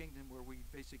United Kingdom, where we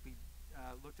basically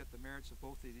looked at the merits of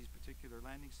both of these particular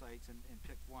landing sites and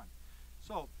picked one.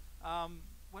 So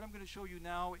what I'm going to show you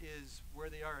now is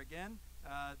where they are again.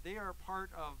 They are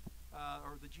part of,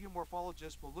 or the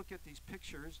geomorphologists will look at these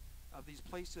pictures of these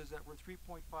places that were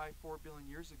 3.54 billion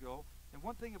years ago. And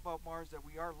one thing about Mars that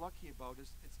we are lucky about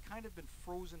is it's kind of been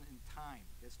frozen in time.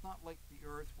 It's not like the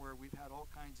Earth, where we've had all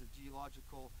kinds of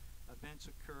geological events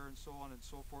occur and so on and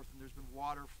so forth, and there's been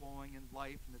water flowing and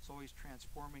life, and it's always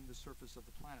transforming the surface of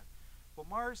the planet. Well,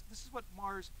 Mars, this is what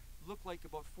Mars looked like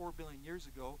about 4 billion years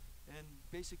ago, and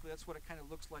basically that's what it kind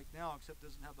of looks like now, except it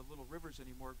doesn't have the little rivers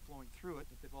anymore flowing through it,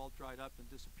 that they've all dried up and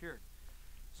disappeared.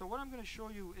 So what I'm going to show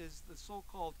you is the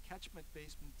so-called catchment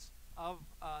basements of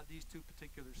these 2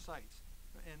 particular sites.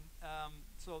 And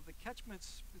so the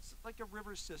catchments, it's like a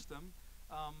river system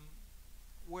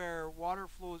where water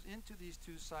flows into these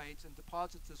 2 sites and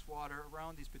deposits this water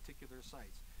around these particular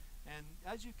sites. And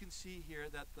as you can see here,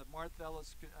 that the Mars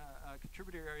Bellis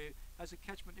contributor area has a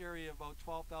catchment area of about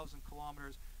 12,000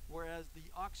 kilometers, whereas the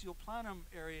Oxyoplanum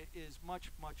area is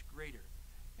much, much greater.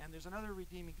 And there's another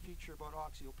redeeming feature about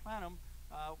Oxyoplanum,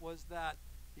 was that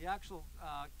the actual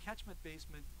catchment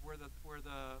basement where the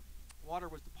water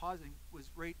was depositing was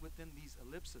right within these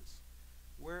ellipses.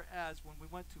 Whereas when we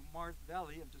went to Mars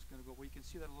Valley, I'm just going to go, well, you can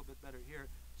see that a little bit better here.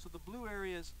 So the blue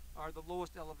areas are the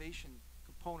lowest elevation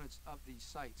components of these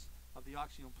sites, of the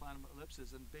Oxyoplanum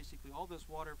ellipses, and basically all this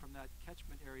water from that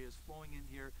catchment area is flowing in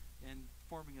here and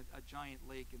forming a giant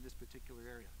lake in this particular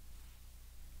area.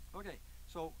 Okay,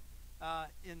 so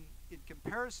in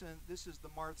comparison, this is the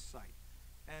Mars site.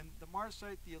 And the Mars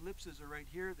site, the ellipses are right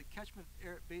here. The catchment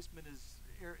basement is,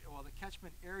 well, the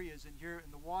catchment area is in here,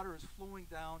 and the water is flowing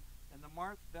down, and the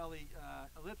Mars Valley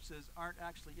ellipses aren't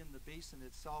actually in the basin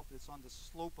itself. It's on the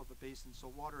slope of the basin, so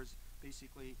water is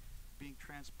basically being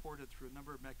transported through a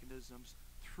number of mechanisms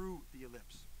through the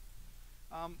ellipse.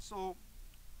 So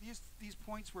these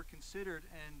points were considered,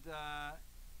 and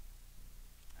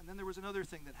then there was another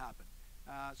thing that happened.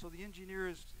 So the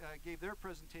engineers gave their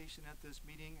presentation at this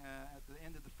meeting at the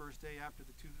end of the first day, after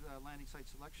the 2 landing site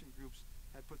selection groups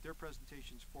had put their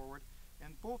presentations forward.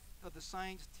 And both of the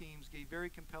science teams gave very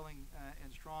compelling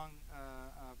and strong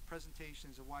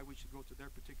presentations of why we should go to their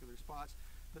particular spots.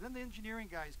 But then the engineering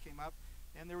guys came up,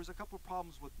 and there was a couple of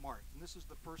problems with Mars, and this is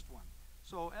the first one.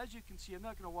 So as you can see, I'm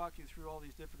not going to walk you through all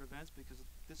these different events, because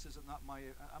this is not my,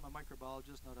 I'm a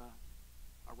microbiologist, not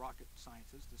a rocket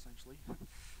scientist, essentially.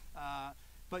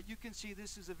 But you can see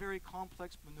this is a very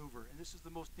complex maneuver, and this is the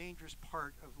most dangerous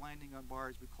part of landing on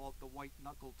Mars. We call it the white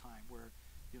knuckle time, where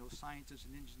scientists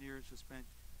and engineers have spent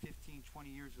 15, 20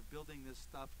 years of building this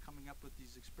stuff, coming up with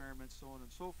these experiments, so on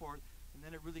and so forth, and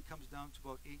then it really comes down to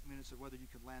about 8 minutes of whether you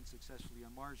can land successfully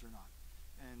on Mars or not.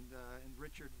 And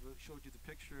Richard showed you the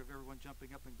picture of everyone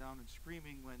jumping up and down and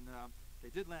screaming when they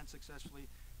did land successfully.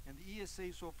 And the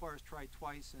ESA so far has tried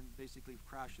twice and basically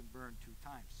crashed and burned 2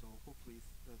 times. So hopefully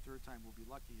the 3rd time we'll be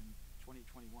lucky in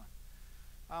 2021.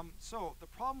 So the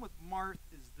problem with Mars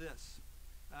is this.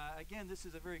 Again, this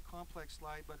is a very complex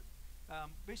slide, but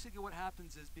basically what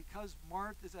happens is, because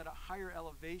Mars is at a higher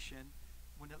elevation,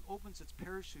 when it opens its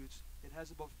parachutes, it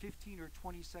has about 15 or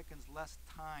 20 seconds less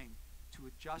time to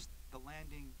adjust the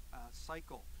landing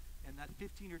cycle. And that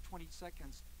 15 or 20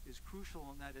 seconds is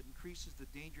crucial in that it increases the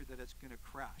danger that it's going to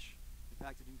crash. In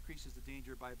fact, it increases the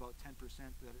danger by about 10%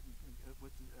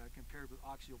 compared with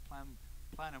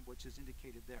Oxyoplanum, which is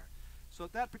indicated there. So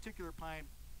at that particular time,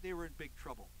 they were in big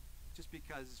trouble, just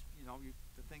because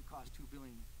the thing costs 2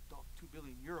 billion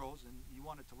euros, and you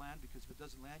want it to land, because if it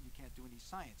doesn't land, you can't do any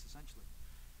science, essentially.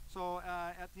 So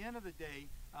at the end of the day,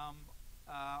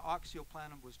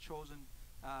 Oxyoplanum was chosen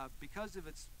because of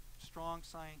its strong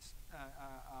science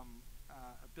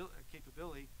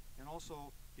capability, and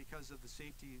also because of the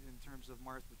safety in terms of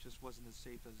Mars, which just wasn't as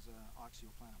safe as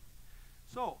Oxyoplanum.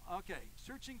 So, okay,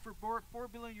 searching for 4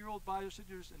 billion-year-old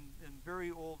biosignatures in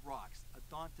very old rocks, a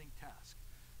daunting task.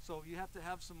 So you have to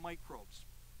have some microbes.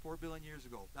 4 billion years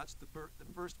ago. That's the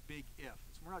first big if.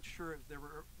 So we're not sure if there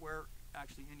were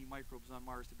actually any microbes on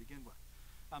Mars to begin with.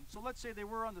 So let's say they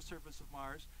were on the surface of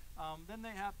Mars. Then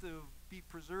they have to be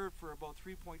preserved for about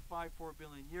 3.54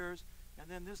 billion years. And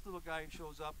then this little guy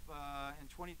shows up in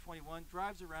 2021,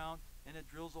 drives around, and it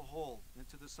drills a hole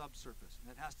into the subsurface.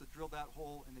 And it has to drill that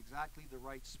hole in exactly the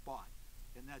right spot.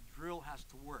 And that drill has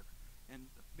to work. And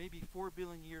maybe 4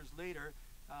 billion years later,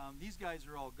 these guys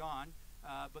are all gone,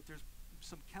 but there's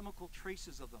some chemical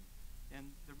traces of them. And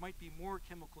there might be more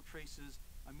chemical traces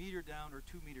a meter down or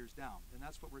 2 meters down. And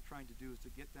that's what we're trying to do, is to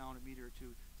get down a meter or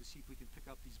two to see if we can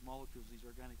pick up these molecules, these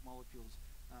organic molecules,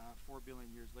 4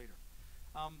 billion years later.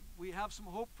 We have some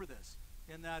hope for this,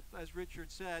 in that, as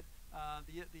Richard said,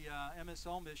 the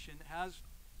MSL mission has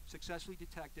successfully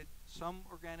detected some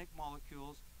organic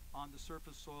molecules on the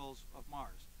surface soils of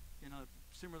Mars in a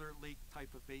similar lake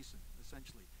type of basin,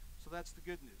 essentially. So that's the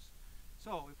good news.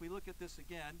 So if we look at this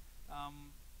again,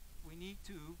 we need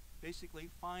to basically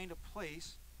find a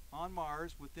place on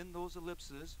Mars within those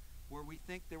ellipses where we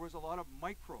think there was a lot of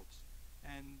microbes.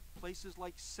 And places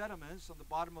like sediments on the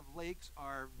bottom of lakes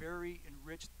are very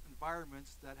enriched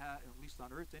environments that have, at least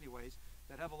on Earth anyways,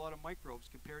 that have a lot of microbes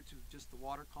compared to just the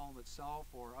water column itself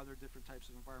or other different types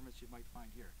of environments you might find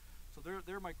here. So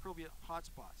they're microbial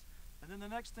hotspots. And then the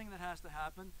next thing that has to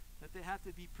happen, that they have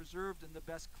to be preserved in the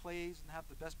best clays and have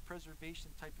the best preservation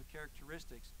type of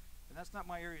characteristics. And that's not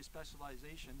my area of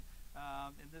specialization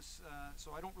in this,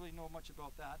 so I don't really know much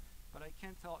about that, but I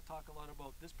can talk a lot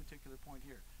about this particular point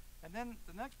here. And then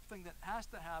the next thing that has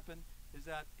to happen is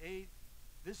that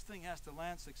this thing has to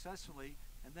land successfully,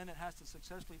 and then it has to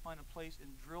successfully find a place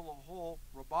and drill a hole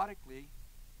robotically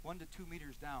 1 to 2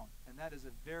 meters down. And that is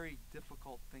a very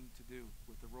difficult thing to do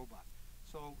with the robot.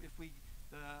 So if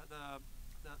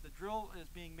the drill is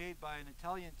being made by an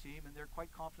Italian team, and they're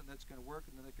quite confident that's going to work,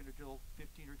 and then they're going to drill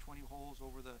 15 or 20 holes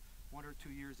over the 1 or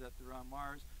 2 years that they're on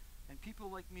Mars. And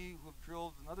people like me who have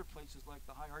drilled in other places like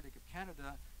the high Arctic of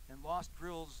Canada and lost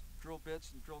drill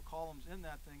bits and drill columns in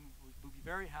that thing, would be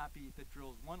very happy if it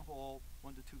drills 1 hole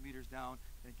 1 to 2 meters down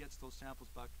and gets those samples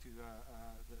back to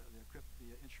the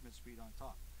instrument suite on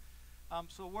top.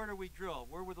 So where do we drill?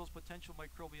 Where would those potential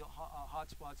microbial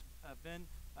hotspots have been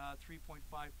 3.54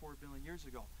 billion years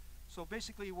ago? So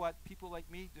basically what people like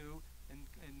me do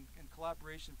in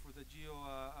collaboration for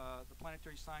the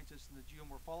planetary scientists and the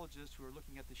geomorphologists who are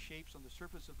looking at the shapes on the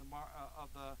surface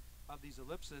of these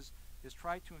ellipses is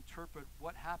try to interpret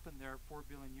what happened there 4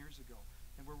 billion years ago.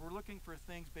 And where we're looking for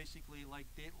things basically like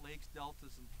lakes,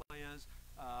 deltas, and playas,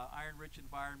 iron-rich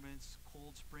environments,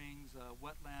 cold springs,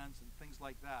 wetlands, and things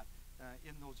like that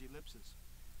in those ellipses.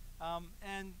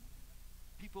 And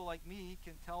people like me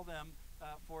can tell them,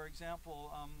 for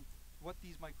example, what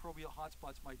these microbial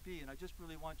hotspots might be. And I just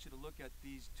really want you to look at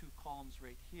these 2 columns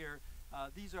right here.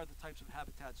 These are the types of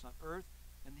habitats on Earth,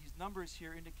 and these numbers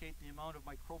here indicate the amount of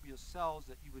microbial cells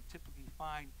that you would typically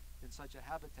find in such a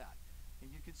habitat.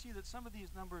 And you can see that some of these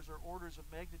numbers are orders of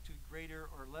magnitude greater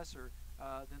or lesser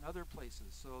than other places.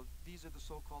 So these are the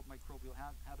so-called microbial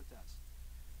habitats.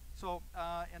 So,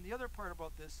 and the other part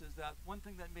about this is that one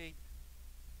thing that made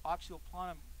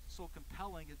oxyoplanum so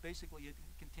compelling is basically it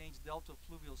contains delta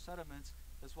fluvial sediments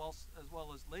as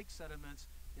well as lake sediments.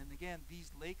 And again,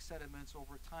 these lake sediments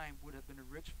over time would have been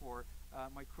enriched for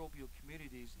microbial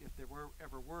communities if there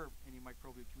ever were any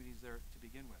microbial communities there to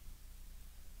begin with.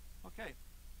 Okay,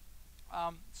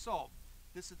 so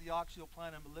this is the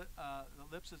oxyoplanum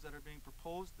ellipses that are being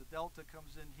proposed. The delta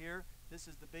comes in here. This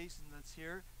is the basin that's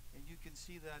here. And you can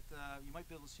see that, you might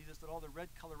be able to see this, that all the red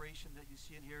coloration that you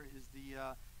see in here is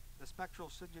the spectral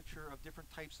signature of different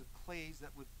types of clays that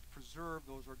would preserve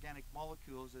those organic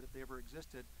molecules that if they ever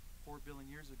existed 4 billion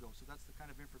years ago. So that's the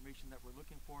kind of information that we're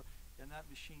looking for, and that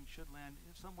machine should land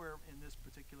somewhere in this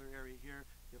particular area here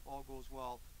if all goes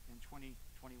well in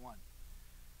 2021.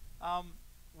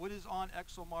 What is on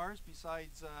ExoMars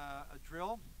besides a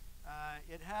drill?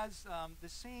 It has the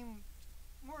same,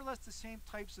 more or less the same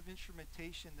types of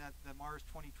instrumentation that the Mars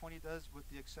 2020 does, with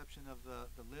the exception of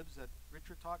the libs that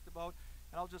Richard talked about.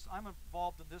 And I'm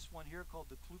involved in this one here called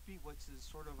the Kloopy, which is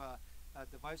sort of a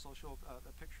device. I'll show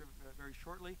a picture very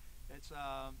shortly. It's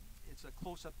a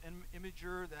close-up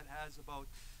imager that has about,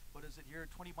 what is it here,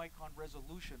 20 micron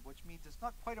resolution, which means it's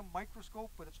not quite a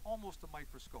microscope, but it's almost a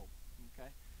microscope. Okay.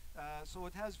 So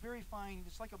it has very fine,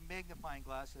 it's like a magnifying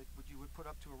glass that you would put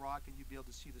up to a rock, and you'd be able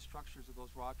to see the structures of those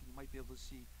rocks, and you might be able to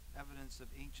see evidence of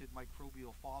ancient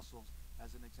microbial fossils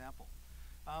as an example.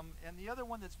 And the other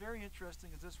one that's very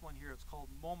interesting is this one here. It's called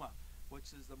MOMA,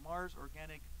 which is the Mars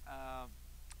Organic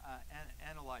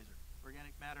Analyzer,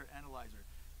 Organic Matter Analyzer.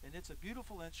 And it's a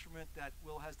beautiful instrument that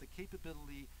has the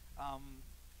capability,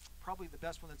 probably the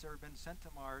best one that's ever been sent to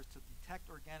Mars, to detect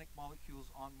organic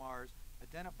molecules on Mars,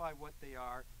 identify what they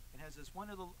are, and has this one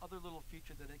other little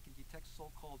feature that it can detect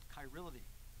so-called chirility.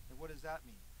 And what does that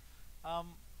mean?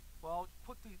 Well,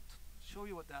 quickly show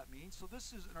you what that means. So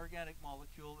this is an organic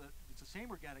molecule. It's the same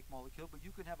organic molecule, but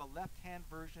you can have a left-hand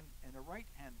version and a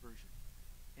right-hand version.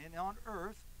 And on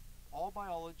Earth, all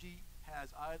biology has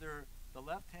either the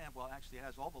left-hand, well, actually it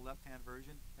has all the left-hand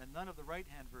version and none of the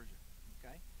right-hand version,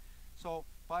 okay? So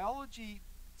biology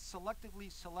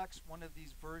selectively selects one of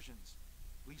these versions,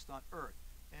 at least on Earth.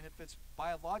 And if it's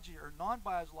biology or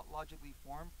non-biologically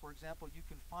formed, for example, you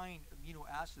can find amino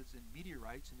acids in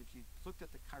meteorites, and if you looked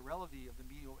at the chirality of the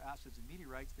amino acids in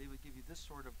meteorites, they would give you this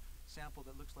sort of sample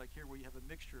that looks like here, where you have a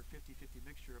mixture, 50-50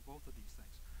 mixture of both of these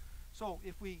things. So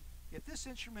if this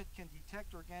instrument can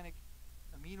detect organic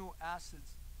amino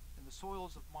acids in the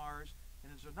soils of Mars,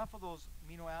 and there's enough of those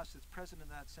amino acids present in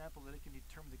that sample that it can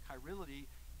determine the chirility,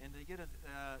 and they get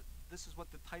this is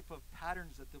what the type of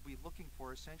patterns that they'll be looking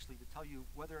for, essentially, to tell you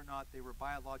whether or not they were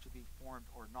biologically formed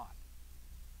or not.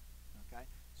 Okay?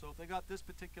 So if they got this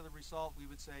particular result, we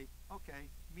would say, okay,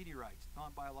 meteorites,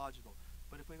 non-biological.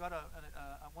 But if we got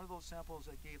one of those samples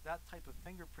that gave that type of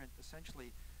fingerprint,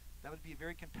 essentially, that would be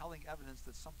very compelling evidence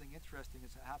that something interesting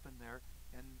has happened there,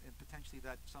 and potentially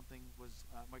that something was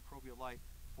microbial life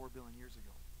 4 billion years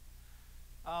ago.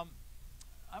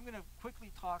 I'm going to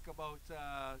quickly talk about,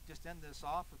 just end this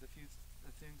off with a few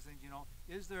things, you know,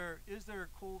 is there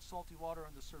cold, salty water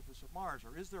on the surface of Mars,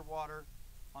 or is there water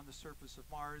on the surface of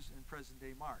Mars in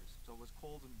present-day Mars? So it was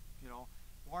cold and, you know,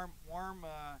 warm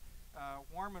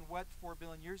and wet 4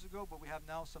 billion years ago, but we have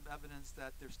now some evidence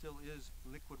that there still is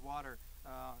liquid water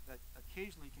that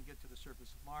occasionally can get to the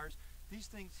surface of Mars. These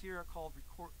things here are called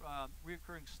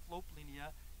reoccurring slope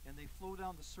linea, and they flow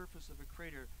down the surface of a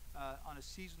crater on a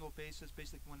seasonal basis.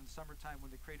 Basically, when in summertime,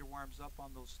 when the crater warms up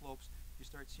on those slopes, you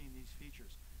start seeing these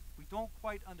features. We don't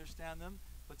quite understand them,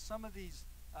 but some of these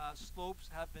slopes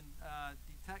have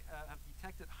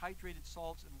detected hydrated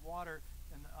salts in water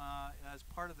and as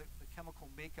part of the chemical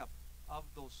makeup of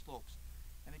those slopes.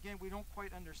 And again, we don't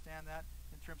quite understand that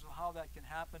in terms of how that can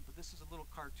happen, but this is a little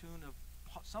cartoon of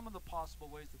some of the possible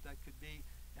ways that that could be.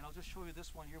 And I'll just show you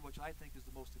this one here, which I think is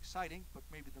the most exciting, but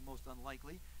maybe the most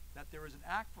unlikely, that there is an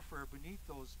aquifer beneath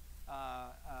those,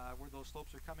 where those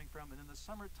slopes are coming from. And in the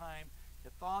summertime,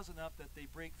 it thaws enough that they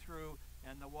break through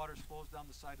and the water flows down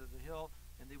the side of the hill,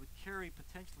 and they would carry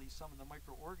potentially some of the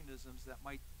microorganisms that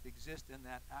might exist in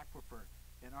that aquifer.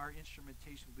 And our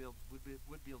instrumentation would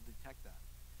be able to detect that.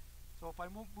 So if I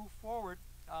move forward,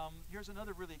 here's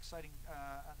another really exciting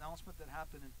announcement that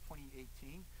happened in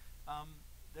 2018.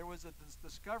 There was a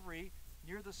discovery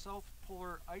near the south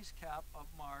polar ice cap of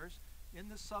Mars in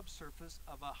the subsurface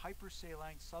of a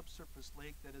hypersaline subsurface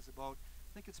lake that is about,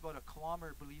 I think it's about 1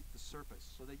 kilometer beneath the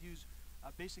surface. So they use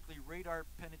basically radar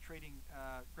penetrating,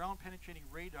 ground penetrating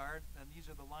radar, and these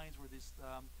are the lines where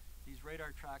these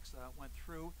radar tracks went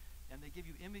through, and they give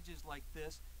you images like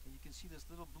this, and you can see this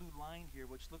little blue line here,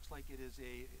 which looks like it is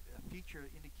a feature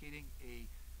indicating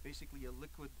basically a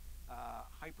liquid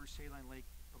hypersaline lake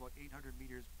about 800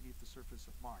 meters beneath the surface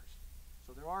of Mars.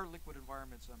 So there are liquid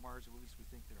environments on Mars, or at least we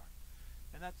think there are.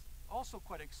 And that's also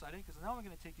quite exciting, because now I'm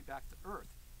going to take you back to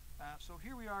Earth. So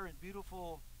here we are in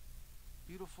beautiful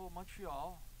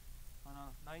Montreal on a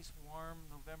nice warm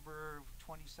November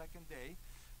 22nd day.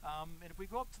 And if we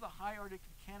go up to the high Arctic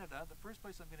in Canada, the first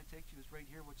place I'm going to take you is right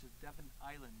here, which is Devon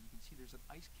Island. You can see there's an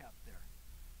ice cap there.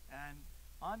 And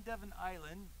on Devon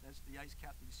Island, that's the ice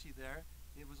cap that you see there,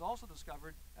 it was also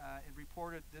discovered and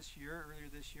reported earlier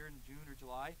this year in June or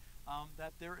July,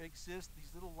 that there exist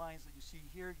these little lines that you see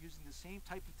here using the same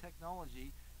type of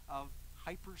technology of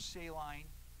hypersaline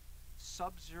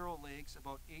sub-zero lakes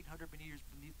about 800 meters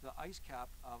beneath the ice cap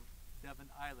of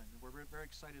Devon Island. And we're very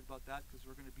excited about that, because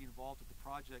we're going to be involved with the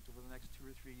project over the next 2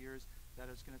 or 3 years that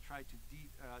is going to try to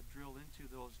drill into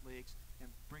those lakes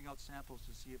and bring out samples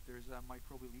to see if there's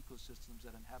microbial ecosystems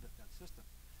that inhabit that system.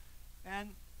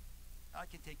 And I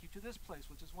can take you to this place,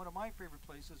 which is one of my favorite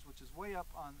places, which is way up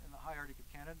in the high Arctic of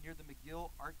Canada, near the McGill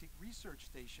Arctic Research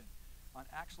Station on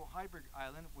Axel Heiberg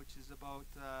Island, which is about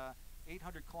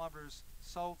 800 kilometers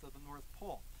south of the North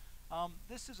Pole.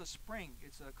 This is a spring.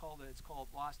 It's called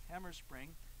Lost Hammer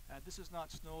Spring. This is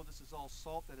not snow. This is all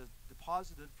salt that is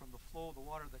deposited from the flow of the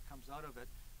water that comes out of it,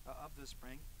 of this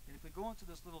spring. And if we go into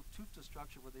this little tufa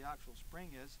structure where the actual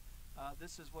spring is,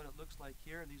 this is what it looks like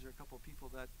here. And these are a couple of people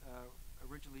that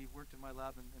originally worked in my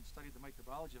lab and studied the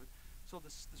microbiology of it. So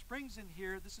the spring's in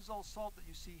here. This is all salt that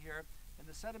you see here, and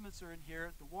the sediments are in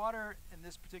here. The water in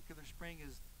this particular spring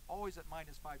is always at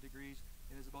 -5 degrees.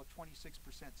 It is about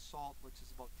 26% salt, which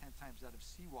is about 10 times that of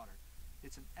seawater.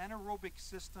 It's an anaerobic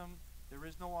system. There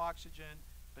is no oxygen,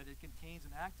 but it contains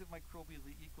an active microbial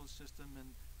ecosystem.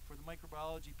 And for the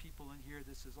microbiology people in here,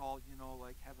 this is all, you know,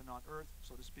 like heaven on earth,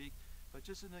 so to speak. But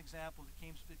just as an example,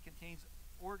 it contains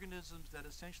organisms that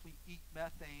essentially eat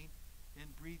methane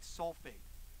and breathe sulfate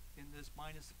in this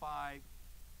 -5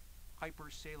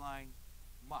 hypersaline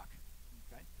muck.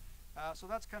 Okay, so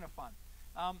that's kind of fun.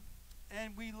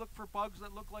 And we look for bugs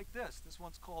that look like this. This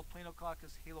one's called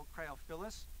Planococcus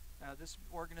halocryophilus. This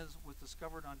organism was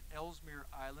discovered on Ellesmere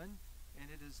Island, and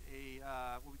it is a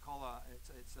what we call a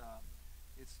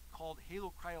it's called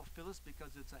halocryophilus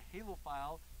because it's a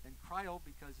halophile, and cryo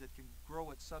because it can grow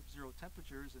at sub-zero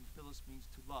temperatures, and philus means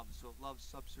to love, so it loves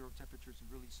sub-zero temperatures and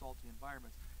really salty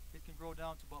environments. It can grow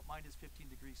down to about -15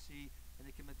 degrees C, and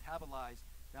it can metabolize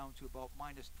down to about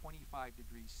 -25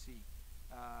 degrees C.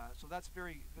 So that's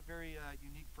very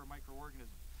unique for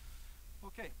microorganisms.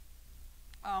 Okay.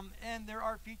 And there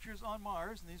are features on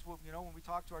Mars, and these will, you know, when we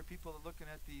talk to our people that are looking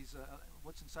at these,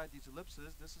 what's inside these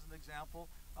ellipses, this is an example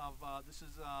of, this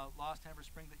is Lost Hammer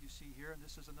Spring that you see here, and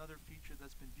this is another feature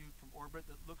that's been viewed from orbit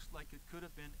that looks like it could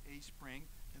have been a spring,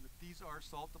 and that these are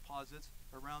salt deposits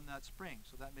around that spring,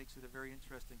 so that makes it a very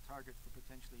interesting target for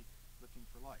potentially looking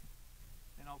for life.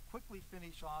 And I'll quickly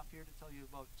finish off here to tell you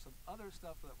about some other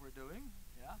stuff that we're doing.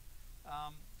 Yeah.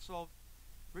 So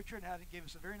Richard gave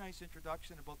us a very nice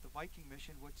introduction about the Viking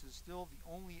mission, which is still the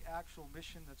only actual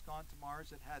mission that's gone to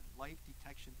Mars that had life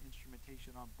detection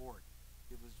instrumentation on board.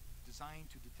 It was designed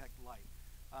to detect life.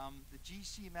 The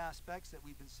GC mass specs that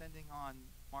we've been sending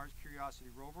on Mars Curiosity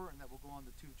Rover and that will go on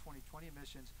the 2 2020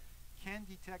 missions can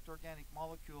detect organic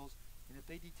molecules, and if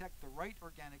they detect the right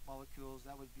organic molecules,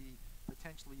 that would be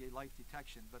potentially a life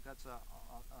detection, but that's a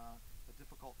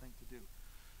difficult thing to do.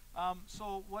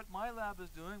 So what my lab is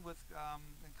doing with,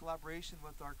 in collaboration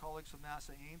with our colleagues from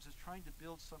NASA Ames, is trying to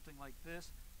build something like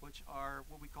this, which are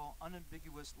what we call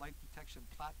unambiguous life detection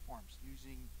platforms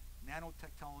using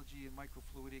nanotechnology and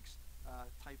microfluidics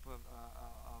type of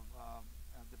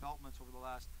developments over the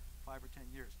last 5 or 10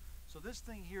 years. So this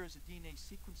thing here is a DNA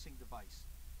sequencing device,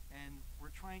 and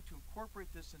we're trying to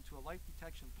incorporate this into a life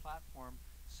detection platform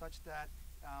such that,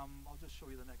 I'll just show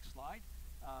you the next slide,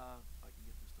 if I can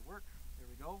get this to work. There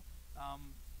we go.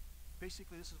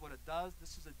 Basically, this is what it does.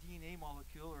 This is a DNA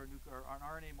molecule or an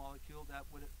RNA molecule that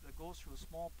goes through a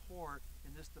small pore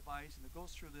in this device, and it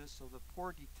goes through this, so the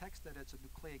pore detects that it's a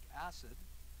nucleic acid,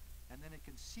 and then it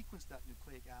can sequence that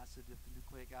nucleic acid if the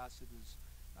nucleic acid is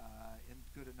in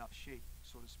good enough shape,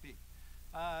 so to speak.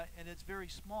 And it's very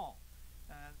small.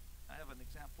 I have an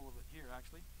example of it here,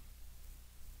 actually,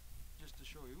 just to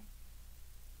show you.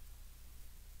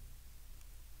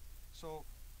 So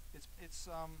that's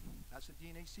a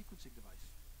DNA sequencing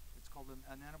device. It's called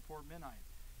a nanopore MinION.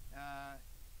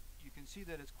 You can see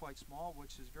that it's quite small,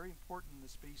 which is very important in the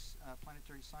space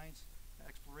planetary science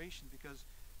exploration, because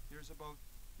there's about,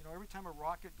 you know, every time a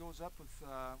rocket goes up with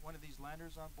one of these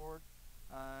landers on board,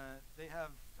 they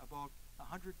have about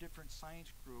 100 different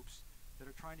science groups that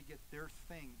are trying to get their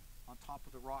thing on top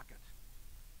of the rocket.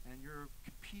 And you're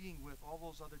competing with all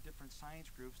those other different science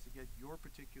groups to get your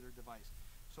particular device.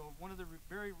 So one of the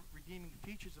very redeeming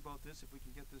features about this, if we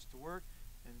can get this to work,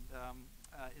 and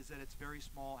is that it's very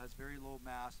small, has very low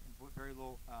mass, and very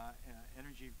low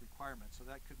energy requirements. So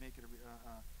that could make it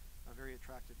a very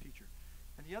attractive feature.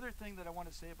 And the other thing that I want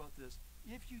to say about this,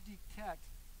 if you detect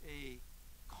a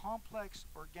complex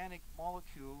organic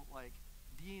molecule like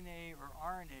DNA or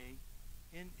RNA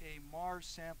in a Mars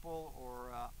sample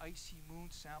or icy moon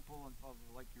sample of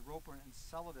like Europa and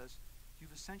Enceladus,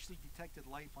 you've essentially detected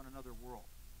life on another world.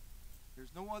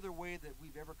 There's no other way that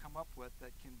we've ever come up with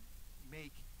that can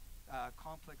make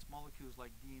complex molecules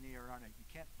like DNA or RNA. You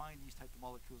can't find these type of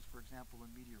molecules, for example,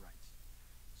 in meteorites.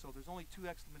 So there's only 2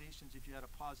 explanations if you had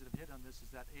a positive hit on this, is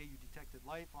that A, you detected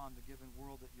life on the given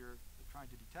world that you're trying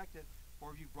to detect it,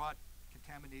 or you brought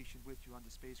contamination with you on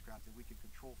the spacecraft, and we can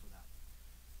control for that.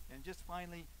 And just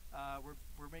finally,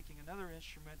 we're making another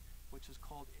instrument which is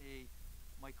called a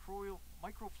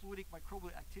microfluidic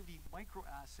microbial activity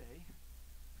microassay,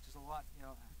 which is a lot, you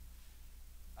know.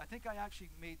 I think I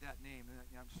actually made that name, and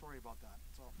I'm sorry about that.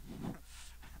 So,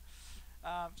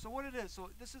 so what it is, so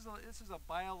this is a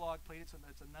biolog plate. It's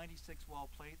a 96 well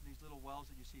plate, and these little wells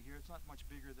that you see here, it's not much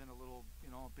bigger than a little, you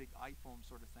know, a big iPhone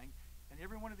sort of thing. And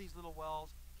every one of these little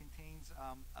wells contains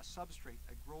a substrate,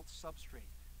 a growth substrate,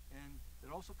 and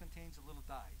it also contains a little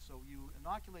dye. So you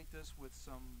inoculate this with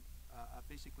some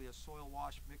basically a soil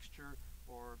wash mixture,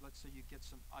 or let's say you get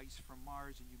some ice from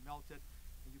Mars and you melt it,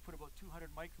 and you put about 200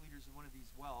 microliters in one of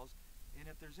these wells, And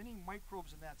if there's any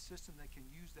microbes in that system that can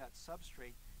use that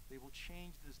substrate, they will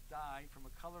change this dye from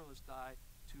a colorless dye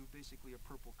to basically a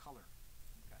purple color.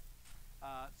 Okay.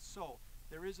 So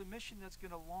there is a mission that's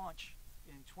going to launch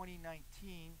in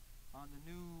 2019 on the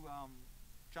new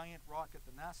giant rocket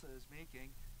that NASA is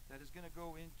making that is going to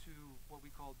go into what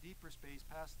we call deeper space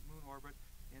past the moon orbit,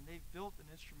 and they've built an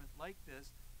instrument like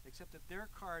this, except that their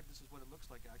card, this is what it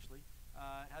looks like actually,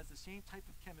 has the same type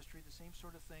of chemistry, the same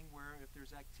sort of thing where if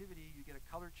there's activity you get a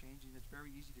color change, and it's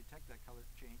very easy to detect that color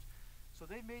change. So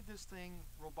they made this thing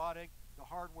robotic, the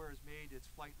hardware is made, it's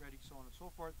flight ready, so on and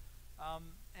so forth.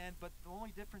 But the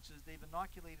only difference is they've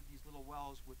inoculated these little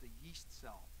wells with a yeast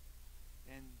cell.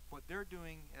 And what they're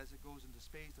doing as it goes into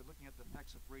space, they're looking at the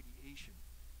effects of radiation.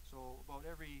 So about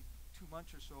every 2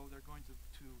 months or so, they're going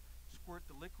to squirt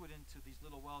the liquid into these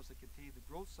little wells that contain the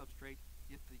growth substrate.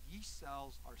 If the yeast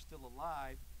cells are still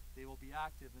alive, they will be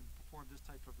active and perform this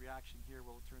type of reaction here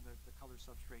where it will turn the color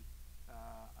substrate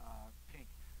pink.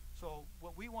 So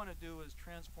what we want to do is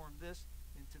transform this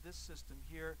into this system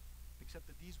here, except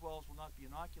that these wells will not be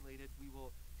inoculated. We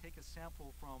will take a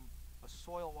sample from a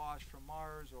soil wash from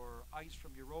Mars or ice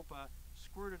from Europa,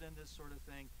 squirt it in this sort of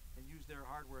thing, and use their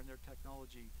hardware and their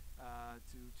technology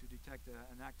to detect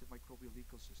an active microbial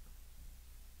ecosystem.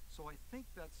 So I think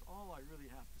that's all I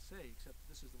really have to say, except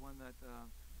this is the one that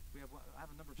I have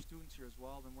a number of students here as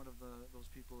well, and one of those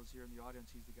people is here in the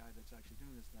audience. He's the guy that's actually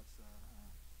doing this, and that's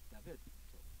David.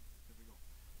 So there we go.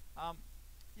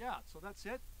 Yeah, so that's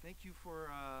it. Thank you for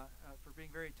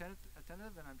being very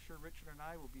attentive, and I'm sure Richard and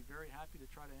I will be very happy to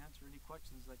try to answer any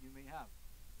questions that you may have.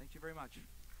 Thank you very much.